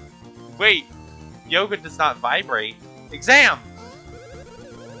reassignment? Wait, yoga does not vibrate. Exam!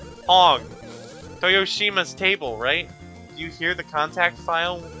 Hog. Toyoshima's table, right? Do you hear the contact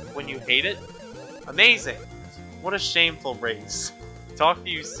file when you hate it? Amazing! What a shameful race. Talk to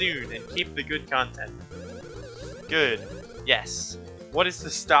you soon and keep the good content. Good. Yes. What is the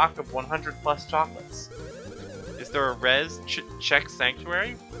stock of 100 plus chocolates? Is there a Czech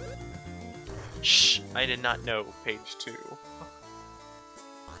Sanctuary? Shh, I did not know. Page 2.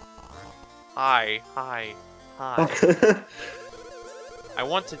 Hi. I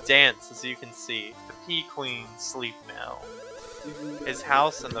want to dance, as you can see. The Pea Queen sleep now. His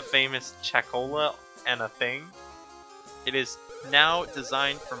house and the famous Chakola and a thing. It is now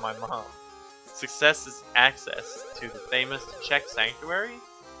designed for my mom. Success is access to the famous Czech Sanctuary.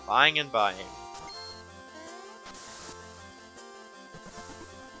 Buying and buying.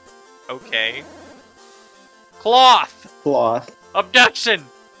 Okay. Cloth! Cloth. Abduction!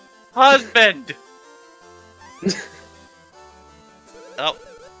 Husband! Oh.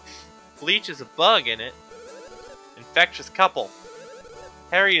 Bleach is a bug in it. Infectious couple.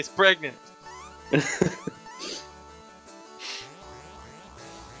 Harry is pregnant.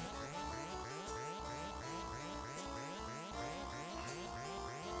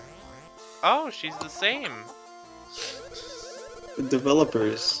 Oh, she's the same. The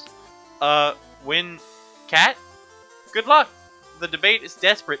developers. Win Cat? Good luck! The debate is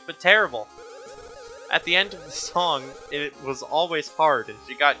desperate but terrible. At the end of the song, it was always hard, and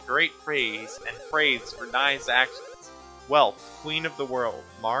she got great praise and praise for nice actions. Wealth, queen of the world.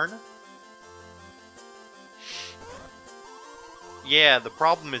 Marn? Yeah, the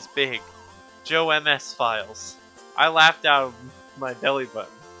problem is big. Joe MS files. I laughed out of my belly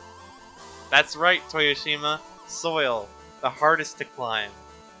button. That's right, Toyoshima. Soil, the hardest to climb.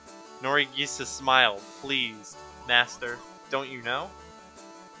 Norigisa smiled, pleased. Master, don't you know?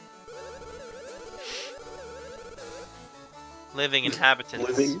 Living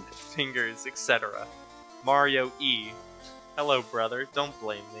inhabitants, fingers, etc. Mario E. Hello, brother, don't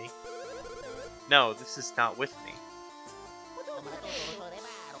blame me. No, this is not with me.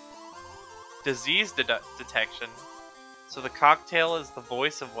 Disease detection. So the cocktail is the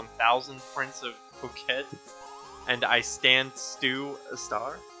voice of 1000 Prince of Phuket, and I stand Stew a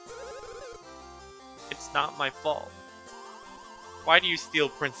star? It's not my fault. Why do you steal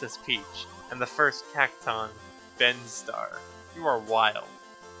Princess Peach and the first Cacton, Benstar? You are wild.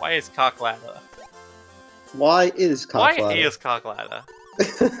 Why is Cocklata? Why is Cocklata?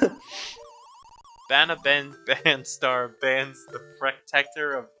 Banstar bans the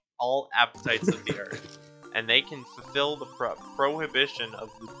protector of all appetites of the earth, and they can fulfill the prohibition of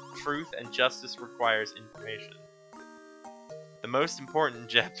the truth and justice requires information. The most important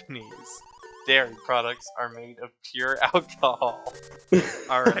Japanese dairy products are made of pure alcohol.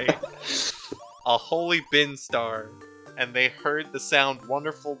 Alright. A holy Binstar, and they heard the sound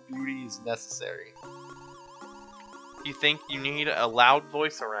wonderful beauty is necessary. You think you need a loud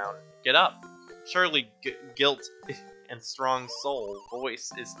voice around? Get up. Surely guilt and strong soul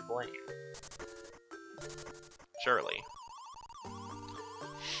voice is to blame. Surely.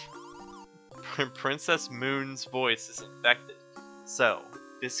 Princess Moon's voice is infected. So,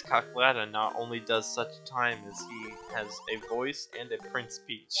 this Cocklata not only does such time as he has a voice and a Prince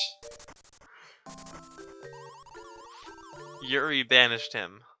Peach. Yuri banished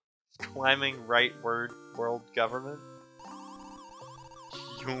him. Climbing right world government.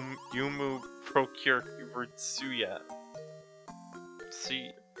 Yumu procure Tsuya.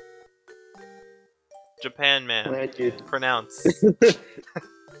 See. Japan man. Pronounce.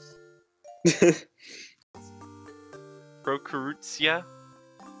 Prokurutsia,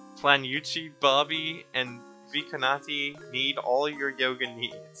 Planucci, Bobby, and Vikanati need all your yoga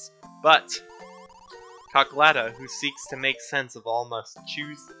needs. But Cocklata, who seeks to make sense of all, must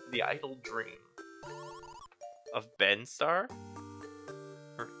choose the idle dream. Of Benstar?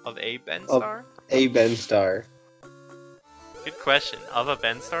 Or of a Benstar? Of a Benstar. Good question. Of a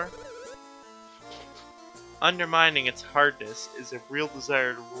Benstar? Undermining its hardness is a real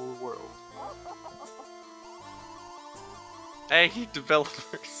desire to rule the world. Hey,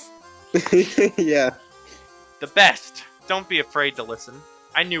 developers. Yeah. The best! Don't be afraid to listen.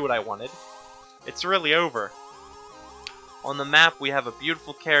 I knew what I wanted. It's really over. On the map we have a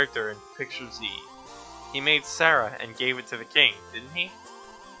beautiful character in picture Z. He made Sarah and gave it to the king, didn't he?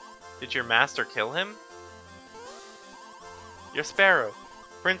 Did your master kill him? Your Sparrow,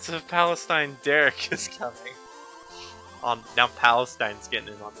 Prince of Palestine Derek is coming. Now Palestine's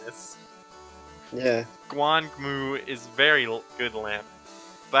getting in on this. Yeah. Guangmu is very good lamp.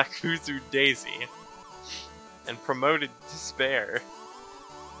 Bakuzu Daisy. And promoted Despair.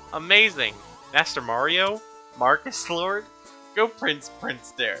 Amazing! Master Mario? Marcus Lord? Go Prince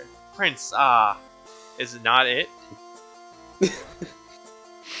Derek. Prince, is it not it?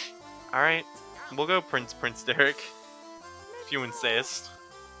 Alright, we'll go Prince Derek. If you insist.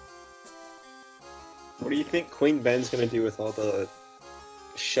 What do you think Queen Ben's gonna do with all the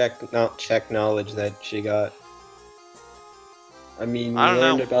Czech knowledge that she got? I mean, we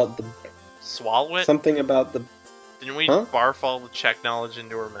learned about the... Swallow it? Something about the... Didn't we barf all the Czech knowledge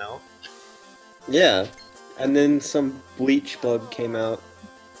into her mouth? Yeah. And then some bleach bug came out.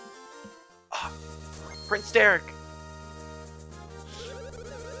 Prince Derek!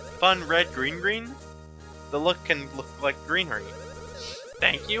 Fun red green? The look can look like greenery.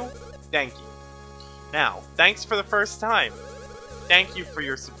 Thank you? Thank you. Now, thanks for the first time. Thank you for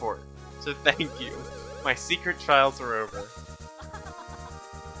your support. So thank you. My secret trials are over.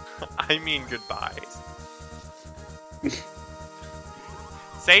 I mean goodbye.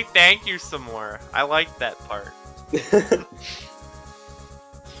 Say thank you some more. I like that part.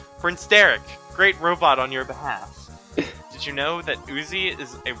 Prince Derek, great robot on your behalf. Did you know that Uzi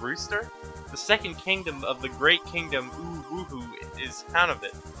is a rooster? The second kingdom of the great kingdom Uwuhu is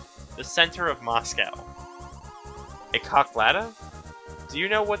Hanovet, the center of Moscow. A Cocklata? Do you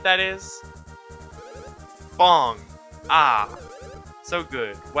know what that is? Bong! Ah! So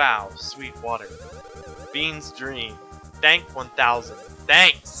good. Wow, sweet water. Bean's dream. Thank 1000.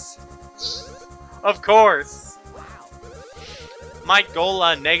 Thanks! Of course! My goal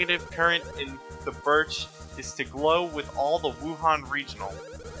negative current in the birch is to glow with all the Wuhan Regional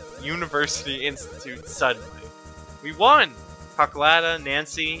University Institute suddenly. We won! Cocklata,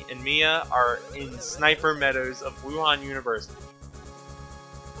 Nancy, and Mia are in Sniper Meadows of Wuhan University.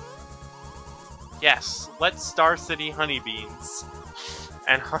 Yes, let's Star City Honeybeans.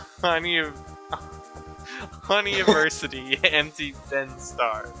 And Honey University empty Ben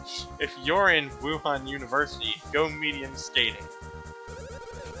Star. If you're in Wuhan University, go medium skating.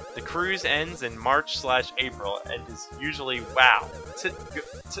 The cruise ends in March/April and is usually wow.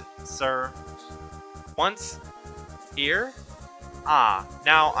 Sir. Once here?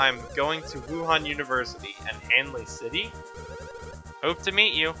 Now I'm going to Wuhan University and Hanley City. Hope to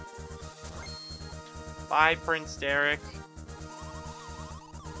meet you. Bye, Prince Derek.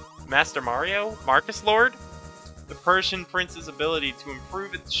 Master Mario? Marcus Lord? The Persian prince's ability to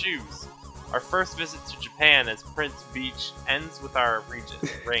improve its shoes. Our first visit to Japan as Prince Beach ends with our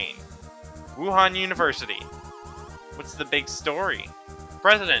reign. Wuhan University. What's the big story?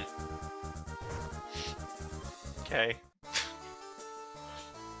 President. Okay.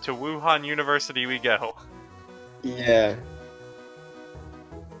 To Wuhan University we go. Yeah.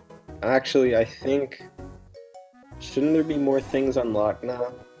 Actually, I think... Shouldn't there be more things unlocked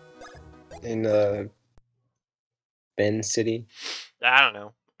now? In, Ben City? I don't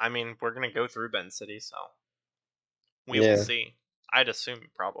know. I mean, we're gonna go through Ben City, so... We will see. I'd assume,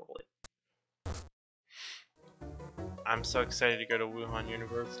 probably. I'm so excited to go to Wuhan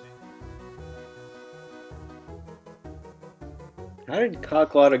University. How did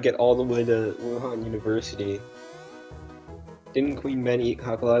Cocklotta get all the way to Wuhan University? Didn't Queen Men eat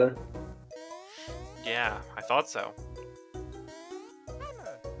Cocklotta? Yeah, I thought so.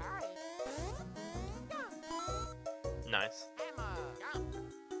 Nice.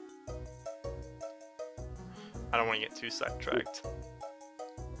 I don't want to get too sidetracked.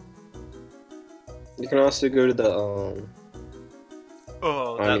 You can also go to the,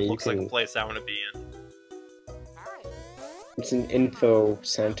 Oh, that looks like a place I want to be in. It's an info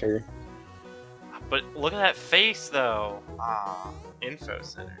center. But look at that face, though. Ah, info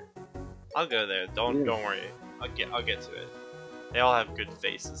center. I'll go there. Don't worry. I'll get to it. They all have good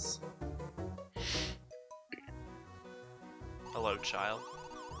faces. Hello, child.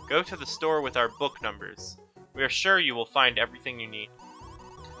 Go to the store with our book numbers. We are sure you will find everything you need.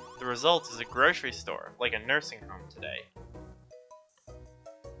 The result is a grocery store, like a nursing home today.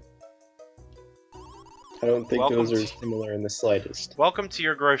 I don't think those are similar in the slightest. Welcome to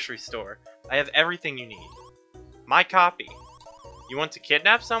your grocery store. I have everything you need. My copy. You want to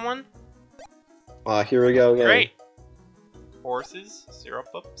kidnap someone? Here we go again. Great. Horses, syrup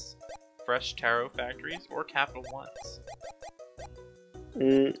ups, fresh taro factories, or Capital Ones.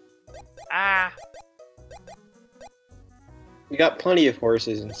 Ah. We got plenty of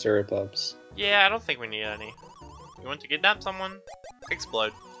horses and syrup ups. Yeah, I don't think we need any. You want to kidnap someone?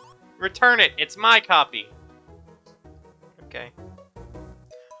 Explode. Return it! It's my copy! Okay.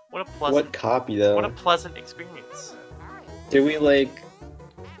 What a pleasant... What copy, though? What a pleasant experience. Did we, like,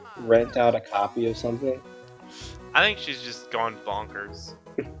 rent out a copy of something? I think she's just gone bonkers.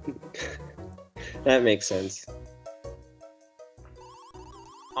 That makes sense.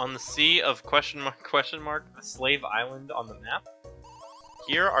 On the sea of a slave island on the map?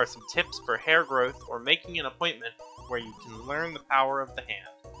 Here are some tips for hair growth or making an appointment where you can learn the power of the hand.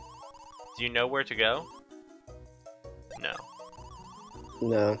 Do you know where to go? No.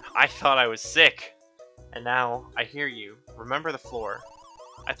 No. I thought I was sick. And now, I hear you. Remember the floor.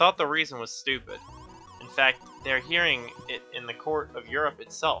 I thought the reason was stupid. In fact, they're hearing it in the court of Europe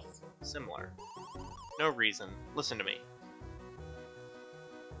itself. Similar. No reason. Listen to me.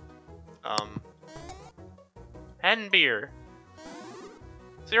 Hen beer.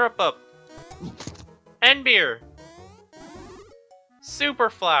 Syrup up. Hen beer. Super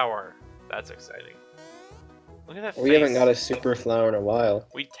flower. That's exciting. Look at that face. We haven't got a super flower in a while.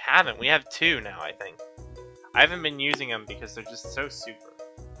 We haven't. We have two now, I think. I haven't been using them because they're just so super.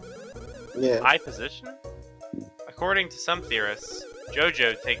 Yeah. High position? According to some theorists,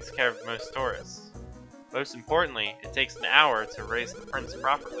 JoJo takes care of most tourists. Most importantly, it takes an hour to raise the prince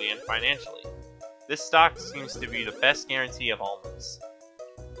properly and financially. This stock seems to be the best guarantee of almonds.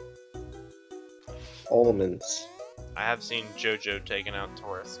 Almonds. I have seen JoJo taking out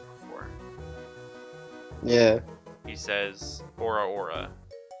tourists before. Yeah. He says, "Ora ora,"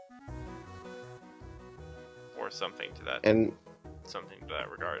 or something to that. Something to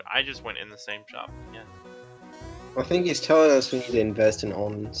that regard. I just went in the same shop. Yeah. I think he's telling us we need to invest in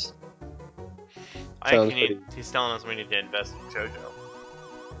almonds. He's telling us we need to invest in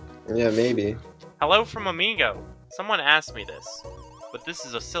JoJo. Yeah, maybe. Hello from Amigo. Someone asked me this, but this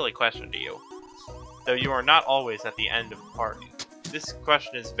is a silly question to you. Though you are not always at the end of the party. This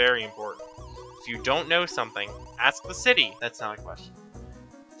question is very important. If you don't know something, ask the city. That's not a question.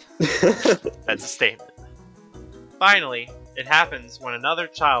 That's a statement. Finally, it happens when another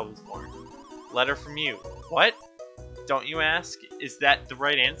child is born. Letter from you. What? Don't you ask? Is that the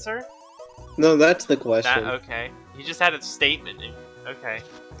right answer? No, that's the question. Okay. He just had a statement. Okay.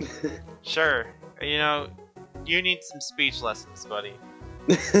 Sure. You know, you need some speech lessons, buddy.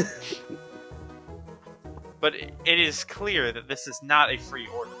 But it is clear that this is not a free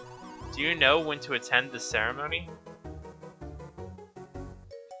order. Do you know when to attend the ceremony?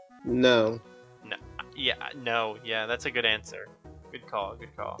 No. No. Yeah, no. Yeah, that's a good answer. Good call,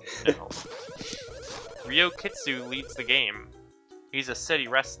 good call. No. Ryo Kitsu leads the game. He's a city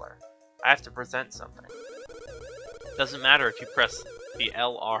wrestler. I have to present something. Doesn't matter if you press the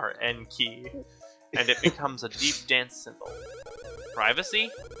LRN key and it becomes a deep dance symbol. Privacy?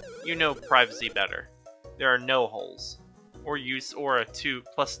 You know privacy better. There are no holes. Or use Aura 2+2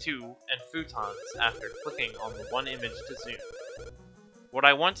 and futons after clicking on the one image to zoom. What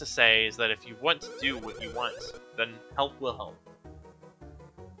I want to say is that if you want to do what you want, then help will help.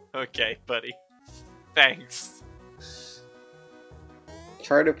 Okay, buddy. Thanks.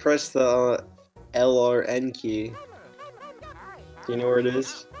 Try to press the LRN key. Do you know where it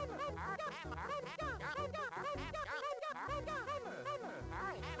is?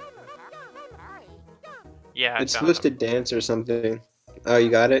 Yeah, it's supposed to dance or something. Oh, you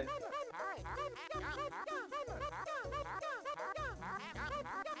got it?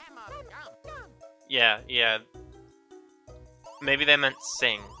 Yeah. Maybe they meant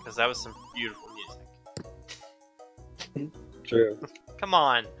sing, because that was some beautiful music. True. Come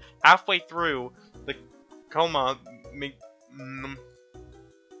on. Halfway through, the coma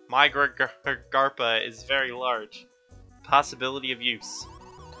Garpa is very large. Possibility of use.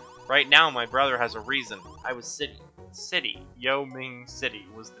 Right now, my brother has a reason. I was City. Yo Ming City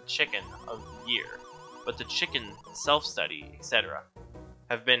was the chicken of the year. But the chicken, self-study, etc.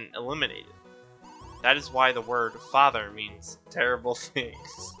 have been eliminated. That is why the word father means terrible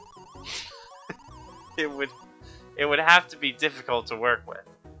things. It would have to be difficult to work with.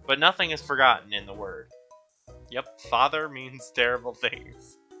 But nothing is forgotten in the word. Yep, father means terrible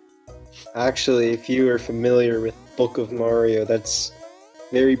things. Actually, if you are familiar with Book of Mario, that's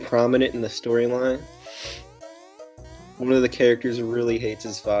very prominent in the storyline. One of the characters really hates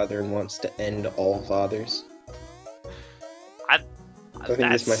his father and wants to end all fathers. I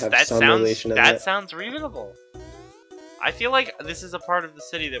think this might have some relation to that. That sounds reasonable. I feel like this is a part of the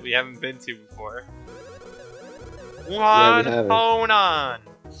city that we haven't been to before. Honan!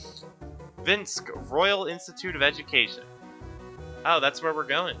 Vinsk, Royal Institute of Education. Oh, that's where we're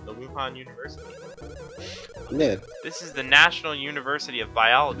going, the Wuhan University. Yeah. This is the National University of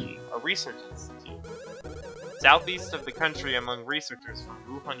Biology, a research institute. Southeast of the country among researchers from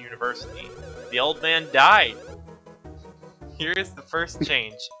Wuhan University. The old man died! Here is the first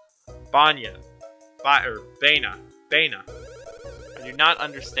change. Banya. Bana. I do not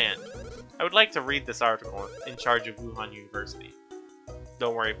understand. I would like to read this article in charge of Wuhan University.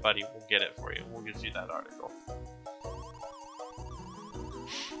 Don't worry, buddy, we'll get it for you. We'll get you that article.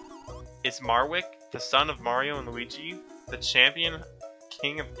 Is Marwick, the son of Mario and Luigi, the champion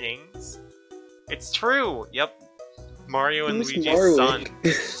king of kings? It's true! Yep. Mario and Luigi's son.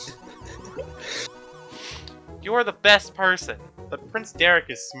 You are the best person, but Prince Derek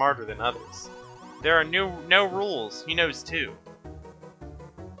is smarter than others. There are no rules. He knows too.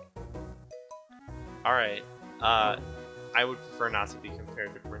 Alright. I would prefer not to be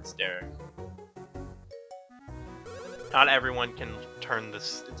compared to Prince Derek. Not everyone can turn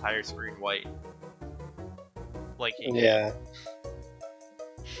this entire screen white. Like he did. Yeah.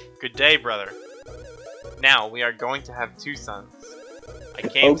 Good day, brother. Now, we are going to have 2 sons. I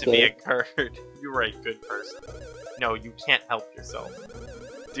came to be a kurd. You were a good person. No, you can't help yourself.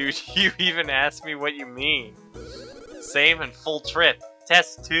 Dude, you even asked me what you mean. Same and full trip.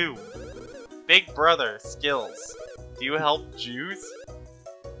 Test 2. Big brother, skills. Do you help Jews?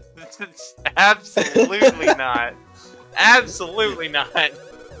 Absolutely not. Absolutely not.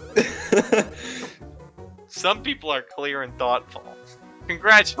 Some people are clear and thoughtful.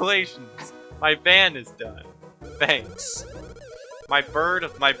 Congratulations. My band is done. Thanks. My bird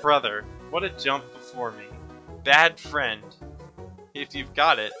of my brother. What a jump before me. Bad friend. If you've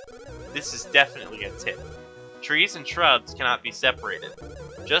got it, this is definitely a tip. Trees and shrubs cannot be separated.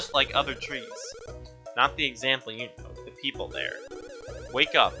 Just like other trees. Not the example you know, the people there.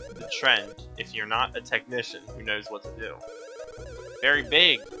 Wake up, the trend, if you're not a technician who knows what to do. Very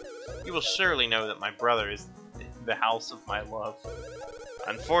big. You will surely know that my brother is the house of my love.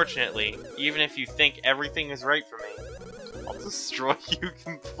 Unfortunately, even if you think everything is right for me, I'll destroy you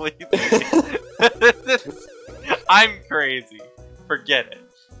completely. I'm crazy. Forget it.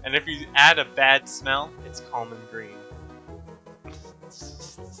 And if you add a bad smell, it's common green.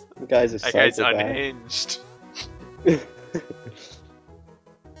 The guy's a that guy's unhinged.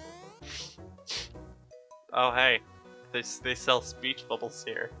 Oh hey, they sell speech bubbles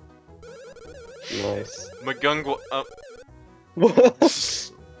here. Nice. Magungwa.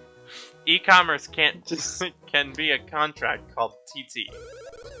 What? E-commerce can be a contract called TT.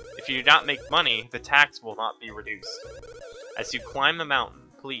 If you do not make money, the tax will not be reduced. As you climb the mountain,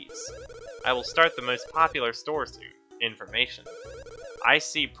 please. I will start the most popular store soon. Information. I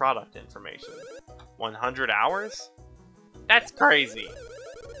see product information. 100 hours? That's crazy.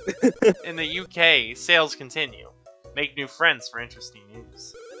 In the UK, sales continue. Make new friends for interesting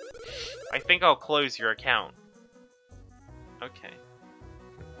news. I think I'll close your account. Okay.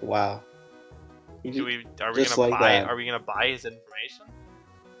 Wow. Are we gonna buy his information?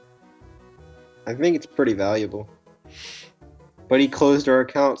 I think it's pretty valuable. But he closed our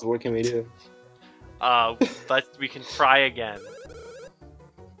account, so what can we do? We can try again.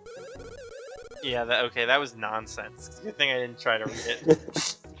 Yeah, that was nonsense. Good thing I didn't try to read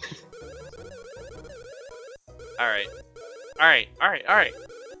it. Alright.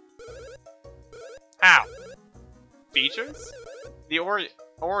 How? Features? The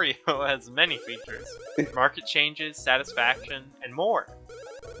Oreo has many features. Market changes, satisfaction, and more.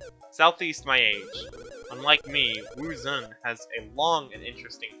 Southeast my age. Unlike me, Wuzhen has a long and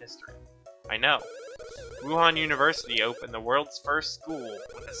interesting history. I know. Wuhan University opened the world's first school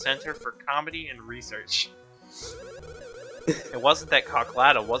with a center for comedy and research. It wasn't that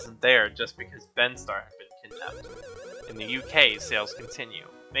Kaklata wasn't there just because Benstar had been kidnapped. In the UK, sales continue.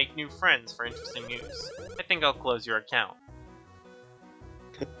 Make new friends for interesting news. I think I'll close your account.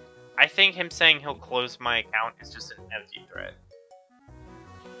 I think him saying he'll close my account is just an empty threat.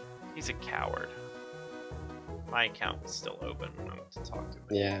 He's a coward. My account was still open when I went to talk to him.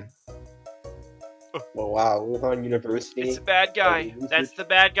 Yeah. Well, wow, Wuhan University. It's a bad guy. That's the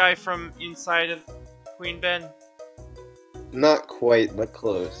bad guy from inside of Queen Ben. Not quite, but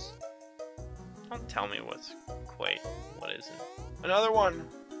close. Don't tell me what's quite, what isn't. Another one!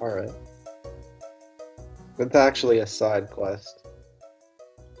 Alright. It's actually a side quest.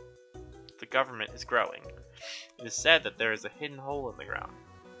 The government is growing. It is said that there is a hidden hole in the ground.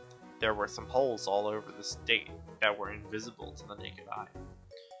 There were some holes all over the state that were invisible to the naked eye.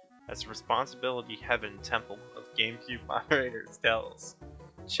 As Responsibility Heaven Temple of GameCube moderators tells,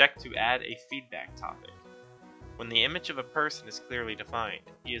 check to add a feedback topic. When the image of a person is clearly defined,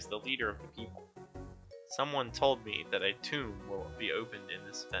 he is the leader of the people. Someone told me that a tomb will be opened in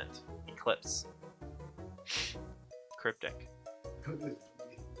this event. Eclipse. Cryptic.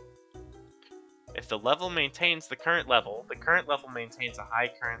 If the level maintains the current level maintains a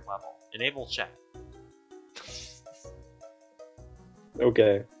high current level. Enable chat.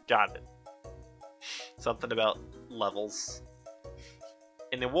 Okay. Got it. Something about levels.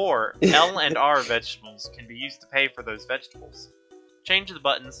 In the war, L and R vegetables can be used to pay for those vegetables. Change the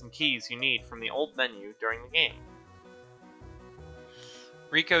buttons and keys you need from the old menu during the game.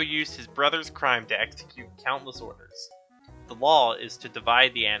 Rico used his brother's crime to execute countless orders. The law is to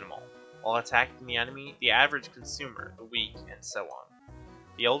divide the animal, while attacking the enemy, the average consumer, the weak, and so on.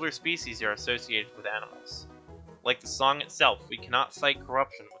 The older species are associated with animals. Like the song itself, we cannot fight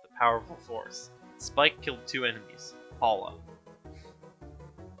corruption with a powerful force. Spike killed 2 enemies. Paula.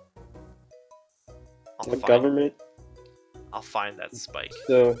 The government? I'll find that Spike.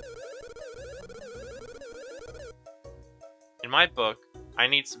 So... In my book, I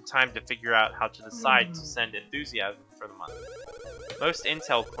need some time to figure out how to decide to send enthusiasm for the month. Most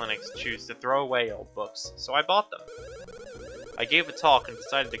Intel clinics choose to throw away old books, so I bought them. I gave a talk and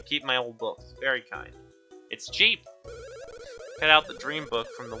decided to keep my old books. Very kind. It's cheap! Cut out the dream book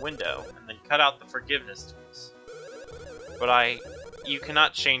from the window, and then cut out the forgiveness tools. But you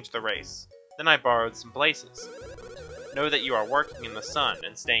cannot change the race. Then I borrowed some places. Know that you are working in the sun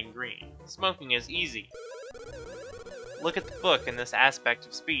and staying green. Smoking is easy. Look at the book in this aspect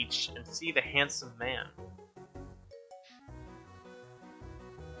of speech and see the handsome man.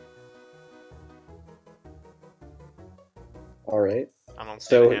 Alright. I don't see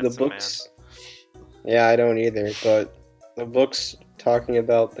So the handsome books... Yeah, I don't either, but the book's talking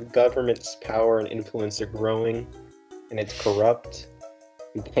about the government's power and influence are growing, and it's corrupt.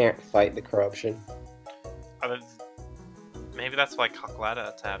 We can't fight the corruption. Maybe that's why Kaklata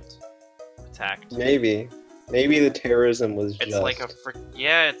attacked. Maybe. Maybe the terrorism was It's just... like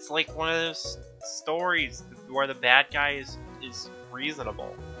it's like one of those stories where the bad guy is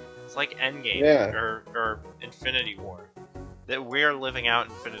reasonable. It's like Endgame Yeah. or Infinity War. That we're living out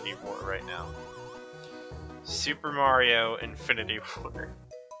Infinity War right now. Super Mario Infinity War.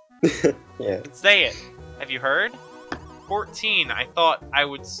 Yeah. Say it. Have you heard? 14. I thought I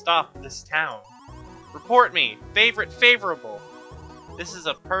would stop this town. Report me. Favorable. This is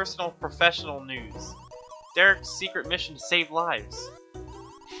a personal, professional news. Derek's secret mission to save lives.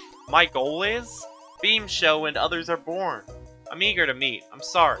 My goal is? Beam Show and others are born. I'm eager to meet. I'm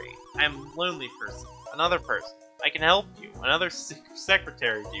sorry. I am a lonely person. Another person. I can help you. Another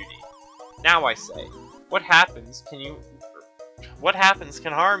secretary duty. Now I say, what happens can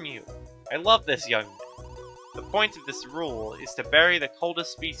harm you. I love this young man. The point of this rule is to bury the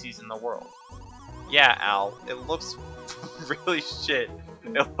coldest species in the world. Yeah, Al, it looks really shit.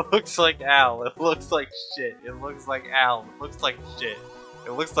 It looks like Al. It looks like shit. It looks like Al. It looks like shit.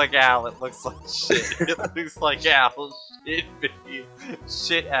 It looks like Al. It looks like shit. It looks like Al. Shit me.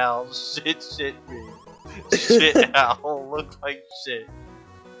 Shit Al. Shit me. Shit Al. Look like shit.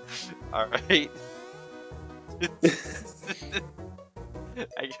 Alright.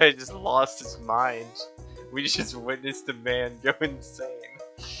 That guy just lost his mind. We just witnessed a man go insane.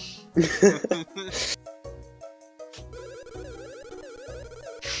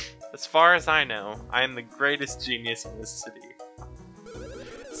 As far as I know, I am the greatest genius in this city.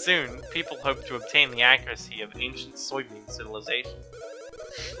 Soon, people hope to obtain the accuracy of ancient soybean civilization.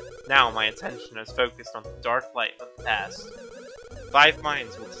 Now my attention is focused on the dark light of the past. 5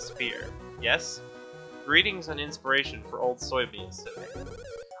 minds will disappear, yes? Greetings and inspiration for old soybeans today.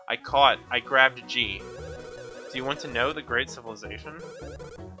 I grabbed a G. Do you want to know the great civilization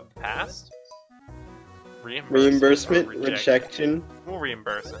of the past? Reimbursement? Rejection? We'll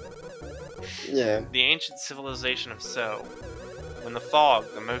reimburse it. Yeah. The ancient civilization of So. When the fog,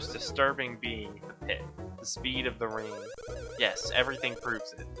 the most disturbing being, the pit, the speed of the rain. Yes, everything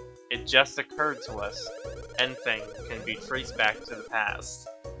proves it. It just occurred to us. Anything can be traced back to the past.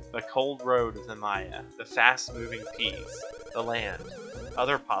 The cold road of the Maya, the fast-moving peas, the land,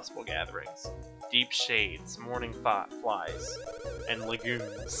 other possible gatherings, deep shades, morning flies, and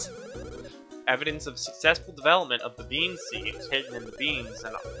legumes. Evidence of successful development of the bean seeds hidden in the beans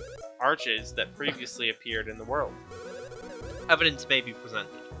and arches that previously appeared in the world. Evidence may be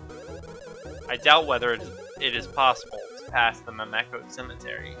presented. I doubt whether it is possible to pass the Mameko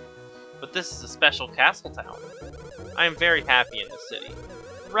Cemetery, but this is a special castle town. I am very happy in the city.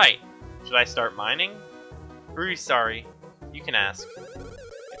 Right. Should I start mining? Very sorry. You can ask.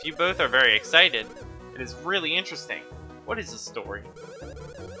 If you both are very excited, it is really interesting. What is the story?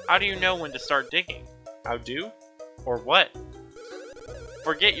 How do you know when to start digging? How do? Or what?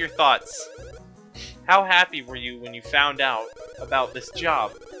 Forget your thoughts. How happy were you when you found out about this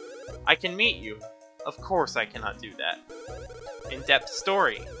job? I can meet you. Of course I cannot do that. In-depth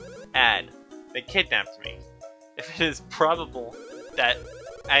story. Add. They kidnapped me. If it is probable that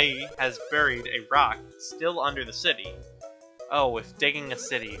A has buried a rock still under the city. Oh, if digging a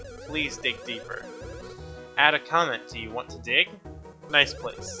city, please dig deeper. Add a comment. Do you want to dig? Nice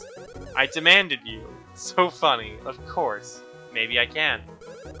place. I demanded you. So funny. Of course. Maybe I can.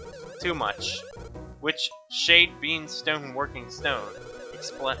 Too much. Which shade bean stone working stone?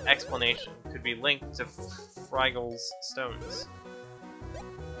 Explanation could be linked to Frigel's stones.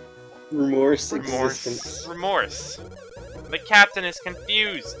 Remorse. Remorse. The captain is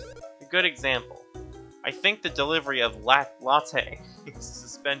confused. A good example. I think the delivery of latte is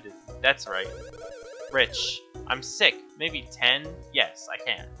suspended. That's right. Rich. I'm sick. Maybe 10? Yes, I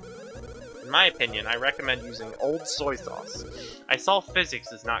can. In my opinion, I recommend using old soy sauce. I saw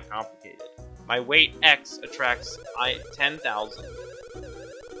physics is not complicated. My weight X attracts 10,000.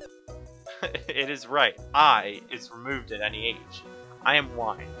 It is right. I is removed at any age. I am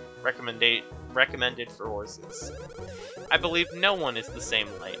wine. Recommended for horses. I believe no one is the same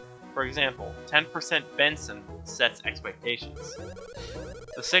light. For example, 10% Benson sets expectations.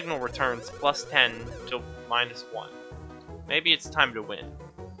 The signal returns +10 to -1. Maybe it's time to win.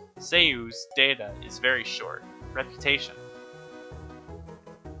 Seiyu's data is very short. Reputation.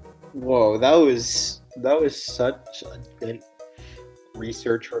 Whoa, that was such a good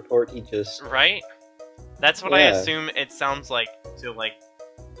research report he just... Right? That's what I assume it sounds like to, like,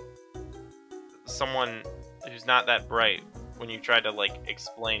 someone who's not that bright when you try to, like,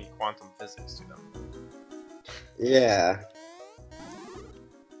 explain quantum physics to them. Yeah.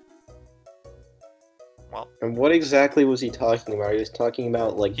 Well, and what exactly was he talking about? He was talking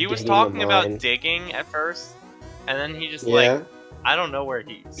about, like, he was talking about digging at first, and then he just, like, I don't know where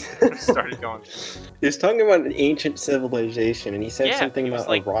he started going. He was talking about an ancient civilization, and he said something about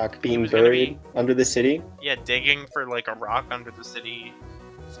like, a rock being buried under the city. Yeah, digging for, like, a rock under the city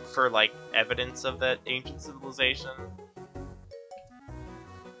for, like, evidence of that ancient civilization.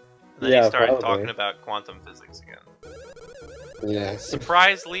 And then he started talking about quantum physics again. Yeah.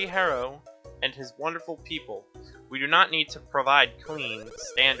 Surprise Lee Harrow and his wonderful people. We do not need to provide clean,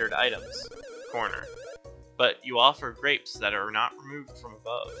 standard items. Corner. But you offer grapes that are not removed from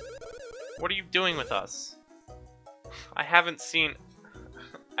above. What are you doing with us? I haven't seen...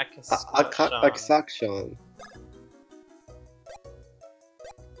 Aksakshan.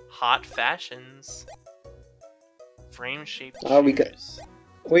 Hot fashions. Frame-shaped shoes.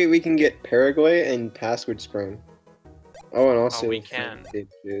 We can get Paraguay and Password Spring. Oh, and also we can.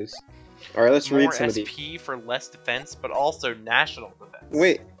 Shoes. Alright, let's read some of these. SP for less defense, but also national defense.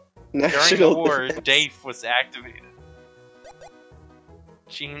 Wait. During the war, DAFE was activated.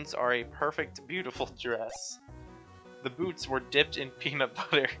 Jeans are a perfect, beautiful dress. The boots were dipped in peanut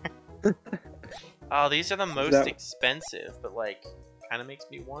butter. Oh, these are the most expensive, but like, kind of makes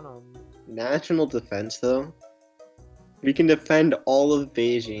me want them. National defense, though? We can defend all of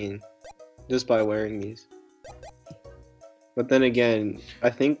Beijing just by wearing these. But then again, I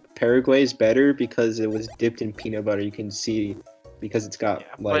think Paraguay is better because it was dipped in peanut butter. You can see because it's got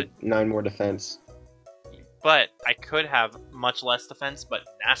like 9 more defense. But I could have much less defense, but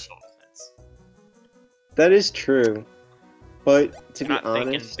national defense. That is true. But to be honest, not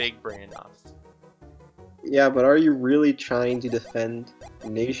thinking big brain enough. Yeah, but are you really trying to defend the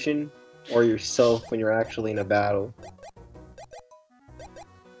nation or yourself when you're actually in a battle?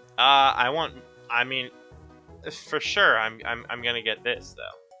 I mean, for sure, I'm gonna get this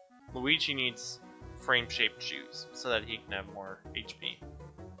though. Luigi needs frame-shaped shoes so that he can have more HP.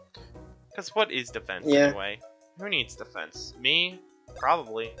 Because what is defense anyway? Who needs defense? Me?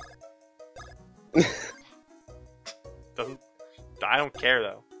 Probably. I don't care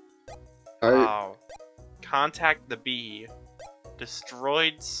though. Wow. Contact the bee.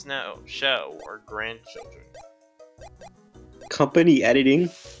 Destroyed show or grandchildren. Company editing?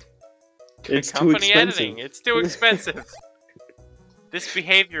 It's too expensive. It's too expensive. This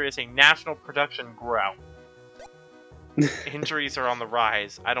behavior is a national production grout. Injuries are on the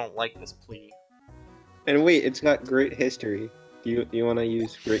rise. I don't like this plea. And wait, it's got great history. Do you want to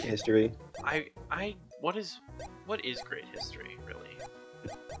use great history? What is great history, really?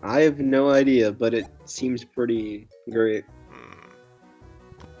 I have no idea, but it seems pretty great.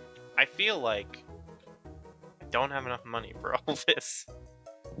 I feel like I don't have enough money for all this.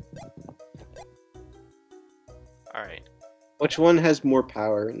 Alright. Which one has more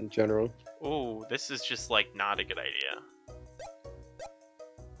power in general? Ooh, this is just like not a good idea.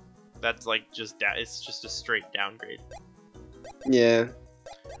 That's like it's just a straight downgrade. Yeah.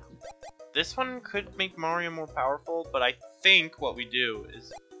 This one could make Mario more powerful, but I think what we do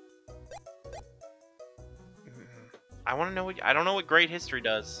is I want to know I don't know what great history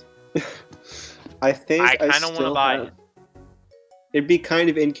does. I think I kind of want to buy it. It'd be kind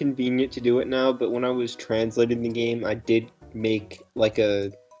of inconvenient to do it now, but when I was translating the game, I did make like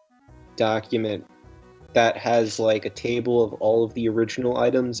a document that has like a table of all of the original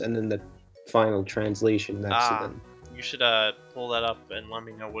items and then the final translation next to them. You should pull that up and let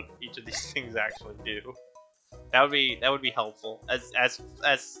me know what each of these things actually do. That would be helpful. As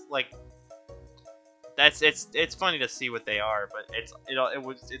like it's funny to see what they are, but it's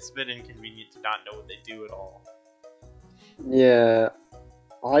a bit inconvenient to not know what they do at all. Yeah,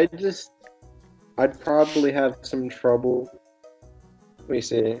 I'd probably have some trouble. Let me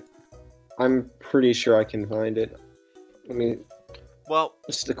see. I'm pretty sure I can find it.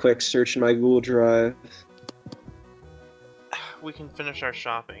 Just a quick search in my Google Drive. We can finish our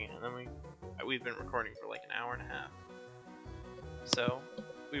shopping, and then we've been recording for like an hour and a half. So,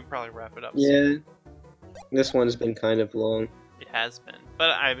 we can probably wrap it up soon. This one's been kind of long. It has been.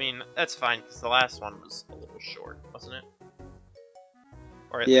 But, I mean, that's fine, because the last one was a little short, wasn't it?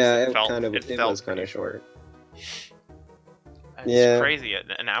 Or at least it was kind of short. It's crazy.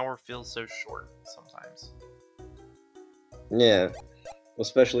 An hour feels so short sometimes. Yeah.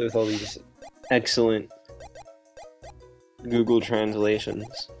 Especially with all these excellent Google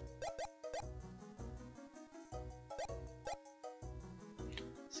translations.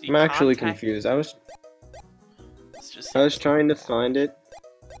 I'm actually confused. I was trying to find it.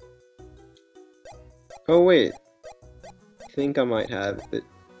 Oh wait. I think I might have it.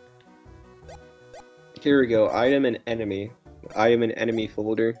 Here we go. Item and enemy. Item and enemy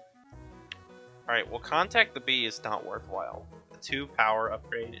folder. Alright, well, contact the bee is not worthwhile. The 2 power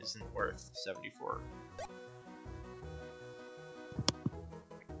upgrade isn't worth 74.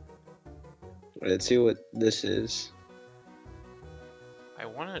 Let's see what this is. I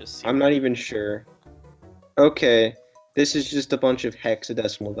wanted to see. I'm not even sure. Okay, this is just a bunch of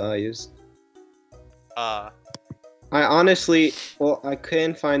hexadecimal values. I honestly, I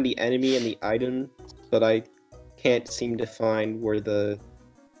can find the enemy and the item, but I can't seem to find where the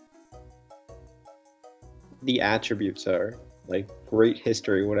attributes are. Like, great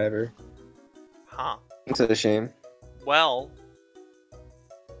history, whatever. Huh. It's a shame. Well,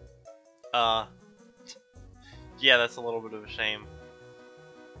 yeah, that's a little bit of a shame.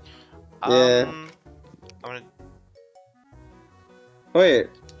 Yeah. I'm gonna...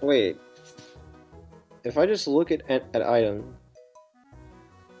 Wait. If I just look at item,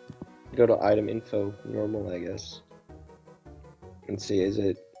 go to item info, normal, I guess, and see, is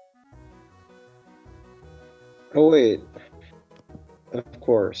it... Oh wait, of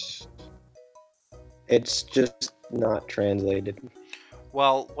course. It's just not translated.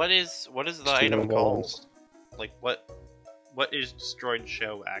 Well, what is the item called? Balls. Like what is destroyed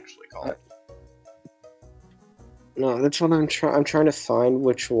show actually called? No, that's what I'm trying to find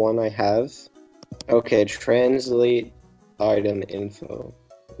which one I have. Okay, translate item info.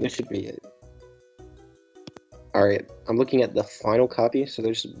 This should be it. Alright, I'm looking at the final copy, so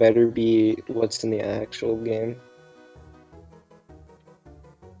there's better be what's in the actual game.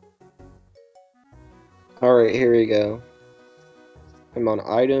 Alright, here we go. I'm on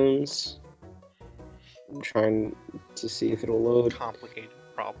items. I'm trying to see if it'll load. Complicated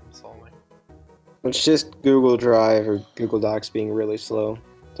problem solving. It's just Google Drive or Google Docs being really slow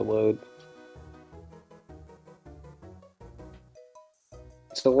to load.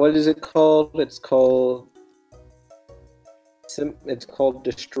 So what is it called? It's called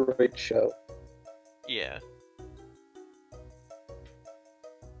Destroyed Show. Yeah.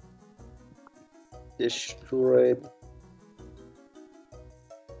 Destroyed.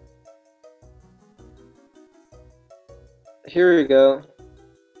 Here we go.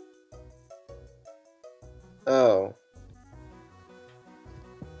 Oh.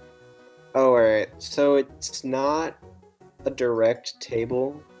 Oh, alright. So it's not a direct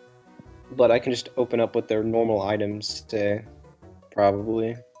table, but I can just open up what their normal items say,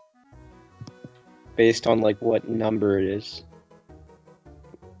 probably. Based on, like, what number it is.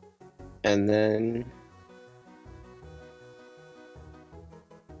 And then...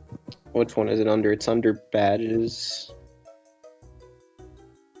 which one is it under? It's under badges.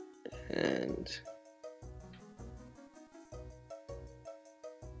 And...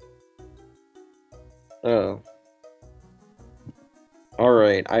 oh.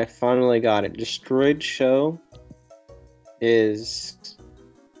 Alright, I finally got it. Destroyed Show is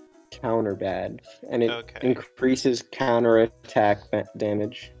counter badge, and it increases counter attack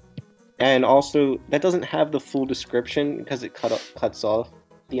damage. And also, that doesn't have the full description because it cuts off.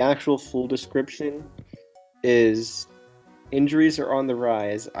 The actual full description is injuries are on the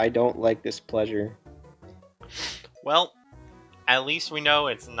rise. I don't like this pleasure. Well, at least we know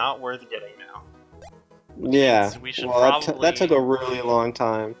it's not worth getting now. Yeah, we should well, probably... that took a really long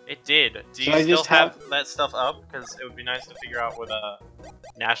time. It did. Do you still have that stuff up? Because it would be nice to figure out what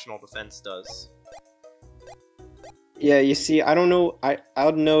National Defense does. Yeah, you see, I don't know. I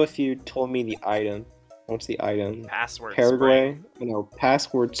would know if you told me the item. What's the item? Password Paraguay? spring. No,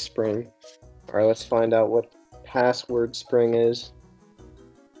 password spring. Alright, let's find out what password spring is.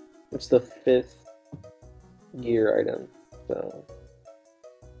 It's the 5th gear item. So,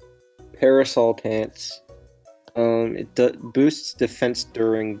 parasol pants. It boosts defense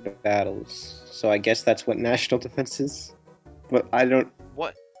during battles. So I guess that's what national defense is. But I don't...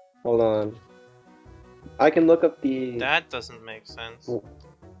 what? Hold on. I can look up the... that doesn't make sense.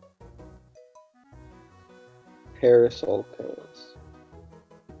 Parasol pants.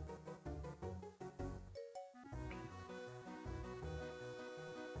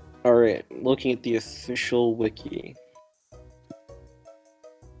 Alright, looking at the official wiki.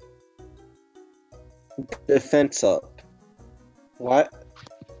 Defense up. What?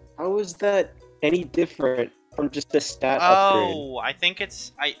 How is that any different from just a stat upgrade? Oh, I think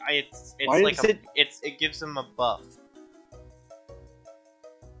it's it's Why like is it gives them a buff.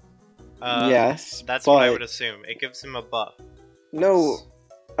 Yes, that's what I would assume. It gives him a buff. No.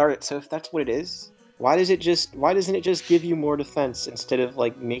 Alright, so if that's what it is, why doesn't it just give you more defense instead of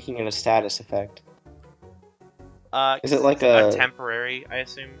like making it a status effect? Is it like a temporary? I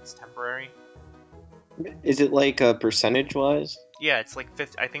assume it's temporary. Is it like a percentage wise? Yeah, it's like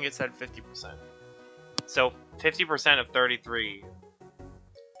 50. I think it said 50%. So 50% of 33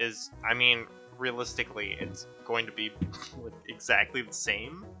 is, I mean, realistically, it's going to be exactly the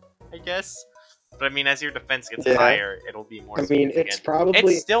same, I guess. But I mean, as your defense gets higher, it'll be more. I mean, it's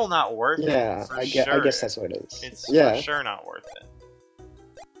probably still not worth it. Yeah, I guess that's what it is. It's for sure not worth it.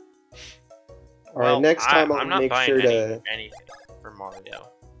 All right, next time I'm not make buying sure to anything for Mario.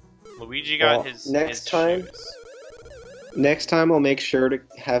 Luigi got his time. Shoes. Next time, I'll make sure to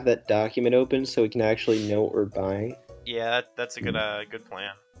have that document open so we can actually know what we're buying. Yeah, that's a good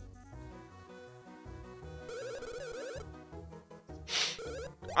plan.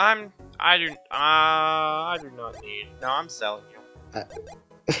 I do not need. No, I'm selling you.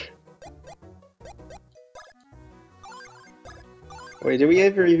 Wait, did we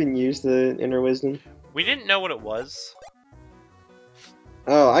ever even use the Inner Wisdom? We didn't know what it was.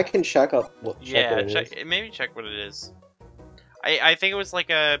 Oh, I can check up. Maybe check what it is. I think it was like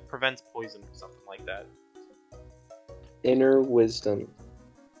a prevents poison or something like that. Inner Wisdom.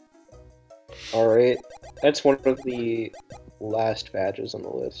 Alright. That's one of the last badges on the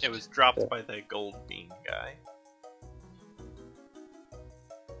list. It was dropped by the gold bean guy.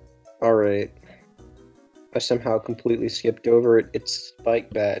 Alright. I somehow completely skipped over it. It's Spike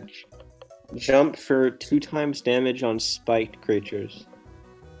Badge. Jump for 2 times damage on spiked creatures.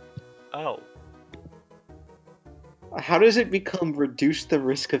 Oh. How does it become reduce the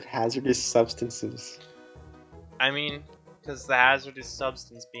risk of hazardous substances? I mean, because the hazardous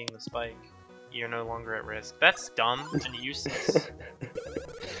substance being the spike, you're no longer at risk. That's dumb and useless.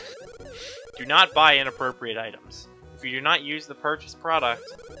 Do not buy inappropriate items. If you do not use the purchased product,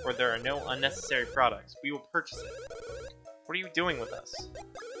 or there are no unnecessary products, we will purchase it. What are you doing with us?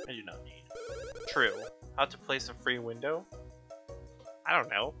 I do not need. True. How to place a free window? I don't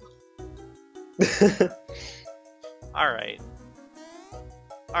know. Alright.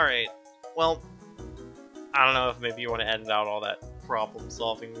 Alright. Well, I don't know if maybe you want to edit out all that problem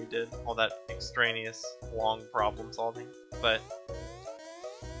solving we did. All that extraneous, long problem solving. But...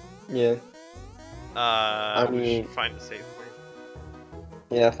 yeah. We should find a safe point.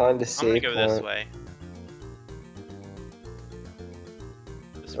 Yeah, find a safe point. I'm gonna go this way.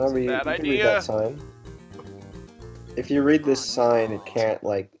 This was a bad idea. Read that sign. If you read this sign, it can't,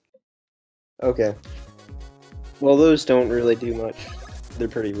 like... Okay. Well, those don't really do much. They're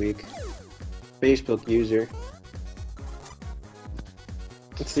pretty weak. Facebook user.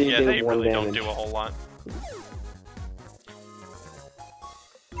 Let's see, yeah, they really don't do a whole lot.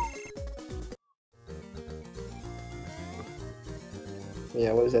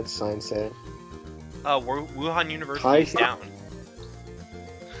 Yeah, what does that sign say? Wuhan University is down.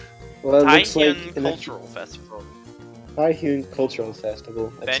 Well, it looks like Taihyun Cultural Festival. Taihyun Cultural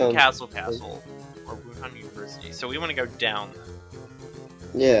Festival. Ben Castle, or Wuhan University. So we want to go down.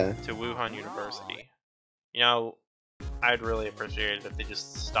 Yeah. To Wuhan University. You know, I'd really appreciate it if they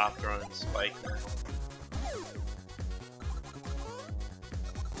just stopped throwing spike.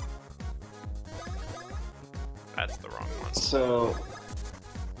 That's the wrong one. So,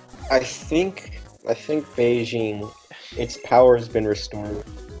 I think Beijing, its power has been restored.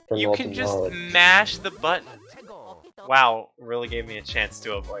 You can just mash the button. Wow, really gave me a chance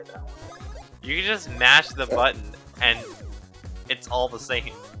to avoid that. You can just mash the button and it's all the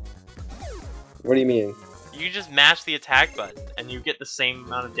same. What do you mean? You just mash the attack button and you get the same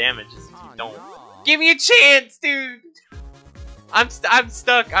amount of damage as if you don't. Give me a chance, dude! I'm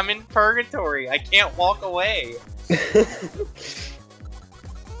stuck. I'm in purgatory. I can't walk away.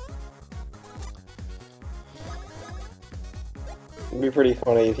 It'd be pretty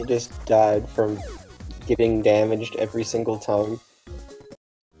funny if you just died from getting damaged every single time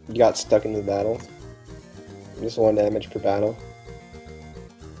you got stuck in the battle. Just 1 damage per battle.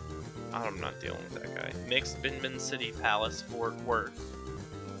 I'm not dealing with that guy. Mixed Binmin City Palace, Fort Worth.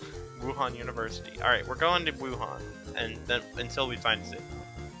 Wuhan University. Alright, we're going to Wuhan. And then until we find a city.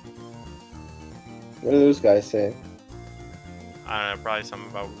 What do those guys say? I don't know, probably something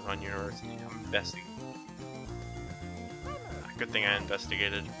about Wuhan University. I'm investigating. Good thing I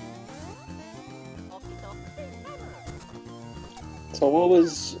investigated. So what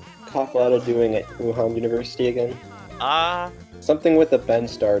was Kaklata doing at Wuhan University again? Something with the Ben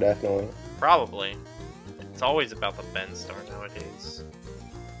Star, definitely. Probably. It's always about the Ben Star nowadays.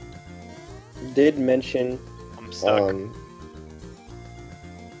 Did mention... I'm stuck.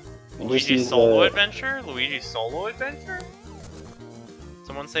 Luigi's Solo Adventure? Luigi's Solo Adventure?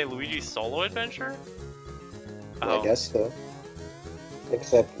 Someone say Luigi's Solo Adventure? Oh. I guess so.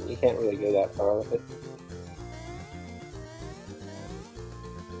 Except you can't really go that far with it.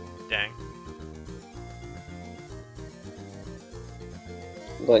 Dang.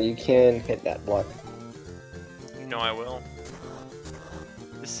 But you can hit that block. You know I will.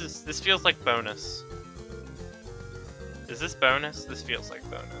 This feels like bonus. Is this bonus? This feels like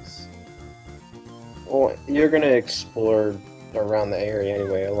bonus. Well, you're gonna explore around the area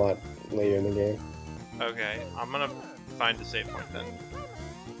anyway a lot later in the game. Okay, I'm gonna find a save point then.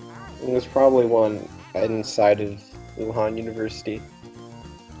 And there's probably one inside of Wuhan University.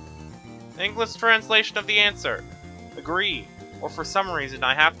 English translation of the answer. Agree. Or for some reason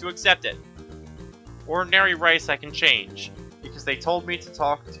I have to accept it. Ordinary rice I can change, because they told me to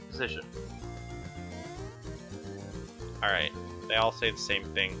talk to position. Alright, they all say the same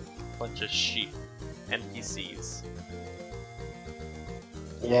thing. Bunch of sheep. NPCs.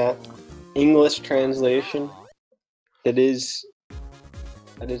 Yeah. English translation. That is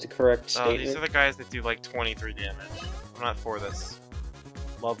a correct statement. These are the guys that do like 23 damage. I'm not for this.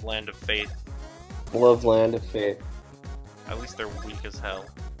 Love Land of Faith. Love Land of Faith. At least they're weak as hell.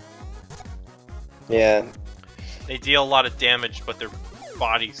 Yeah. They deal a lot of damage, but their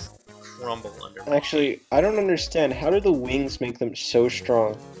bodies crumble under. Actually, I don't understand. How do the wings make them so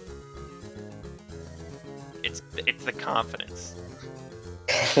strong? It's the confidence.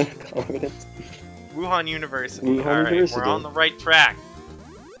 Confidence. Wuhan University. Wuhan All right, University. we're on the right track.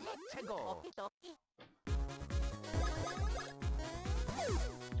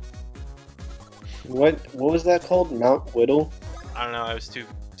 What was that called? Mount Whittle? I don't know. I was too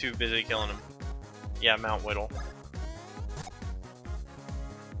busy killing him. Yeah, Mount Whittle.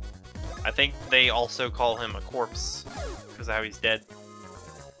 I think they also call him a corpse because of how he's dead.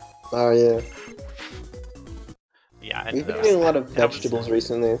 Oh yeah. Yeah, We've been eating a lot of vegetables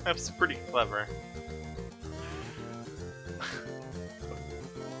recently. That's pretty clever.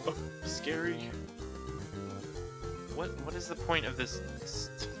 Oh, scary. What is the point of this?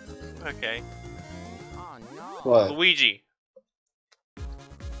 Okay. What? Luigi.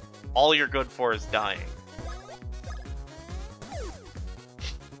 All you're good for is dying.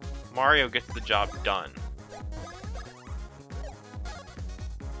 Mario gets the job done.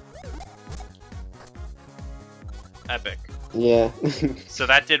 Epic. Yeah. So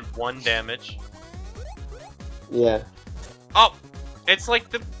that did 1 damage. Yeah. Oh! It's like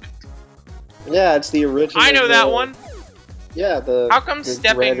the... Yeah, it's the original. I know that one! Yeah, the... How come the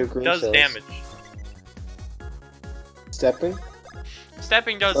stepping red or green does shells. damage? Stepping?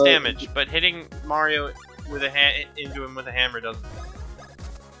 Stepping does damage, but hitting Mario with into him with a hammer doesn't.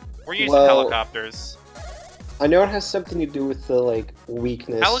 We're using helicopters. I know it has something to do with the, like,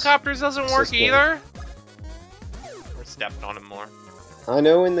 weakness. Helicopters doesn't work system. either? We're stepping on him more. I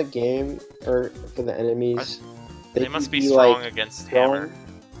know in the game, or for the enemies... They must be strong like, against hammer.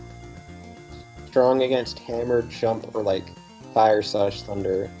 Strong against hammer, jump, or, like,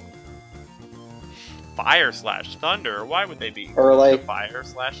 fire/thunder. Fire/thunder? Why would they be? Or like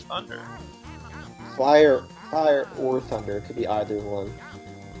fire/thunder. Fire or thunder. It could be either one.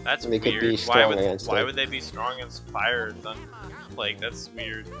 That's they weird. Could be strong against why it. would they be strong against fire or thunder? Like, that's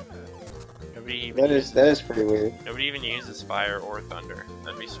weird. That is pretty weird. Nobody even uses fire or thunder.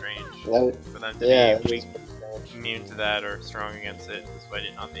 That'd be strange. For them to be immune to that or strong against it, despite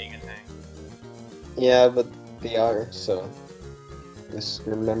it not being a thing. Yeah, but they are, so just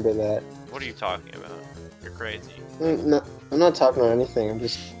remember that. What are you talking about? You're crazy. I'm not talking about anything. I'm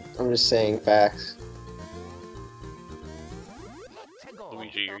just saying facts.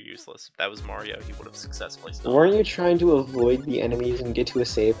 Luigi, you're useless. If that was Mario, he would have successfully stopped. Weren't you trying to avoid the enemies and get to a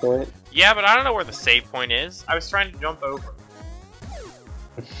save point? Yeah, but I don't know where the save point is. I was trying to jump over.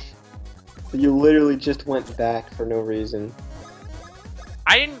 You literally just went back for no reason.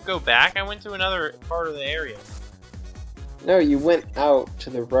 I didn't go back. I went to another part of the area. No, you went out to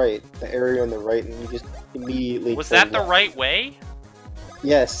the right, the area on the right, and you just immediately. Was that the right way?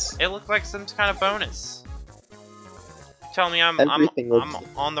 Yes. It looked like some kind of bonus. Tell me I'm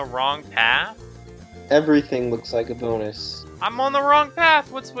on the wrong path? Everything looks like a bonus. I'm on the wrong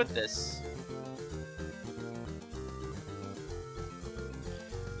path. What's with this?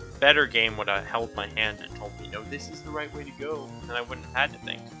 Better game would have held my hand and told me, no, this is the right way to go, and I wouldn't have had to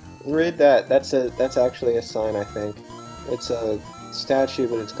think. Read that. That's actually a sign, I think. It's a statue,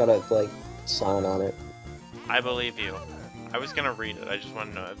 but it's got a like sign on it. I believe you. I was gonna read it. I just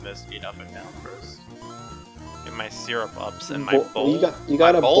wanted to investigate up and down first. Get my syrup ups and my bowl. You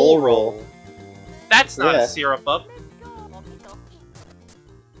got a bowl roll. That's not a syrup up.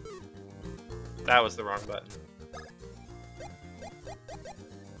 That was the wrong button.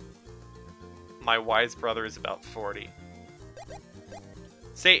 My wise brother is about 40.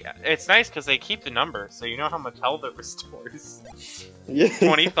 See, it's nice because they keep the number, so you know how much health it restores. Yeah.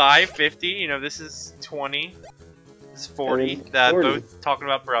 25, 50, you know, this is 20. This is 40. That 40. Both talking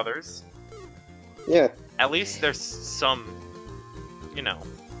about brothers. Yeah. At least there's some, you know,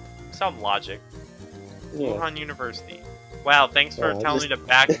 some logic. Yeah. Wuhan University. Wow, thanks for telling me to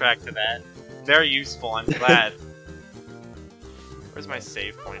backtrack to that. Very useful, I'm glad. Where's my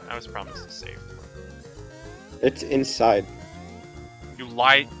save point? I was promised a save point. It's inside. You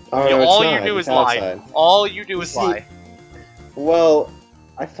lie. Oh, no, all it's you not. do It's is lie. outside. All you do is lie. Well,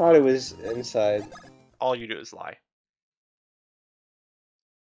 I thought it was inside. All you do is lie.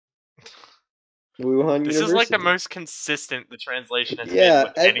 Wuhan This University. is like the most consistent the translation has been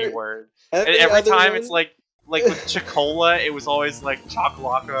with any word. Every time one? it's like with Chocola, it was always like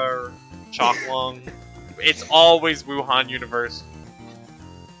Chocolaka or Choclung. It's always Wuhan University.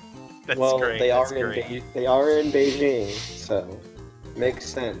 That's great. They are in Beijing, so makes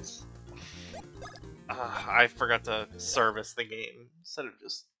sense. I forgot to service the game instead of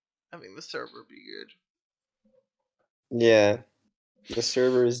just having the server be good. Yeah, the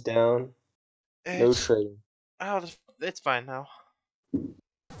server is down. No trading. Oh, it's fine now.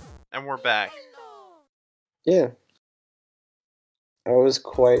 And we're back. Yeah. I was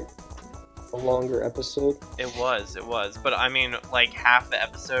quite a longer episode. It was. But I mean, like, half the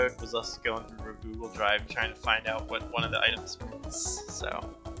episode was us going through a Google Drive trying to find out what one of the items was.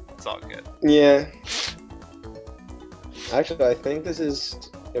 So, it's all good. Yeah. Actually, I think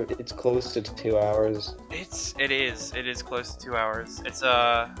it's close to 2 hours. It is close to 2 hours. It's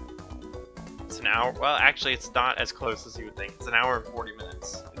an hour. Well, actually, it's not as close as you would think. It's an hour and 40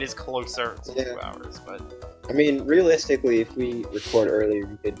 minutes. It is closer to 2 hours, but. I mean, realistically, if we record earlier,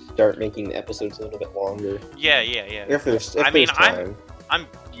 we could start making the episodes a little bit longer. Yeah. If there's time. I'm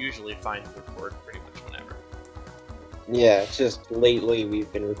usually fine to record pretty much whenever. Yeah, it's just lately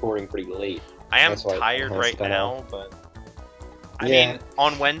we've been recording pretty late. I am tired right now, but I mean,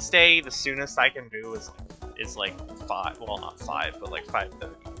 on Wednesday, the soonest I can do is like 5. Well, not 5, but like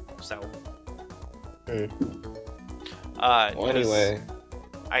 5:30. So. Well, anyway,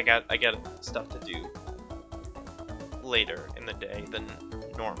 I got stuff to do later in the day than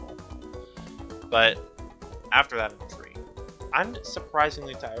normal, but after that I'm free. I'm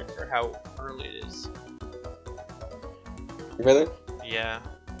surprisingly tired for how early it is. Really? Yeah,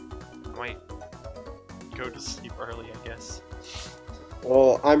 I might go to sleep early, I guess.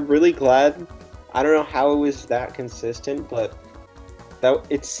 Well, I'm really glad. I don't know how it was that consistent, but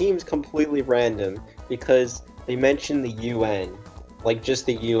it seems completely random because they mentioned the UN, like just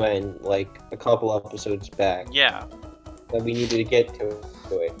the UN, like a couple episodes back. Yeah. That we needed to get to it.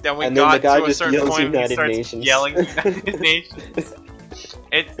 Then and then the guy just yells United Nations. Yelling United Nations.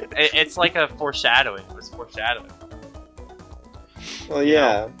 It's like a foreshadowing. It was foreshadowing. Well,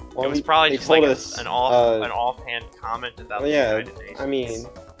 yeah. Well, it was probably just like an offhand comment about the yeah, United Nations.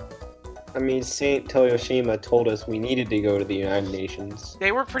 I mean, Saint Toyoshima told us we needed to go to the United Nations.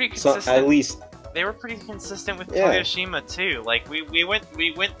 They were pretty consistent. So, at least they were pretty consistent with Toyoshima too. Like we went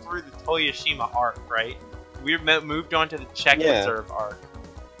through the Toyoshima arc, right? We moved on to the Czech Reserve arc,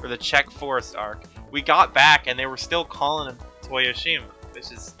 or the Czech Forest arc. We got back and they were still calling him Toyoshima,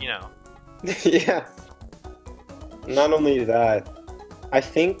 which is, you know. Yeah. Not only that, I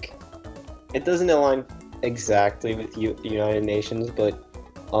think it doesn't align exactly with the United Nations, but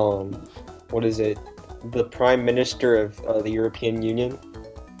what is it? The Prime Minister of the European Union.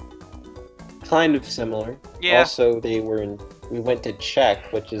 Kind of similar. Yeah. Also, we went to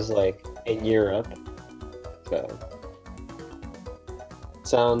Czech, which is like in Europe. So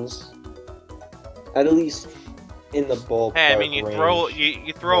sounds at least in the ballpark. Hey, I mean,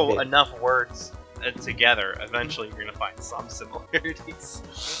 you throw enough words together, eventually you're gonna find some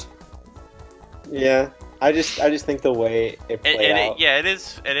similarities. Yeah, I just think the way it played out. Yeah, it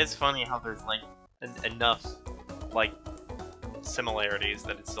is funny how there's like enough like similarities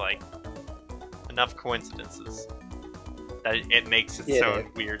that it's like enough coincidences that it makes its own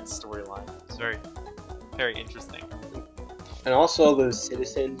weird storyline. It's very, very interesting. And also those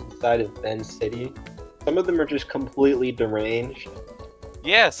citizens inside of Bend City, some of them are just completely deranged.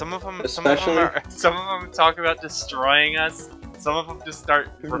 Yeah, some of them talk about destroying us. Some of them just start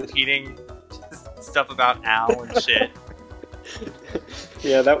repeating stuff about Al and shit.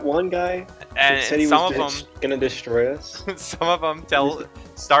 Yeah, that one guy said he was gonna destroy us. Some of them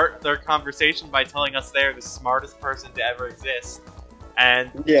start their conversation by telling us they're the smartest person to ever exist,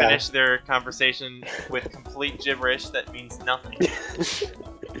 and finish their conversation with complete gibberish that means nothing.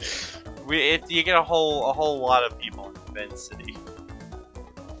 You get a whole lot of people in Bend City.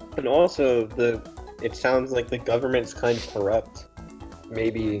 And also, it sounds like the government's kind of corrupt.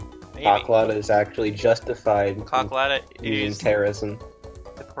 Maybe. Kaklada is actually justified in terrorism.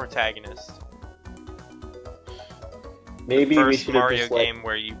 The protagonist. Maybe the we first should Mario just game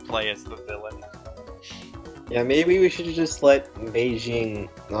where you play as the villain. Yeah, maybe we should just let Beijing,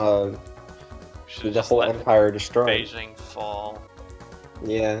 the whole empire destroy. Beijing fall.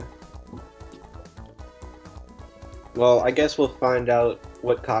 Yeah. Well, I guess we'll find out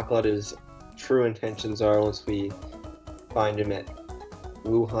what Kaklada's true intentions are once we find him at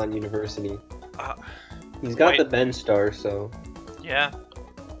Wuhan University. He's got the Ben Star, so... Yeah.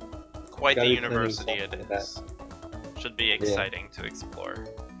 Quite the university it is. Should be exciting to explore.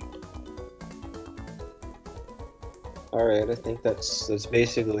 Alright, I think that's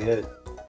basically it.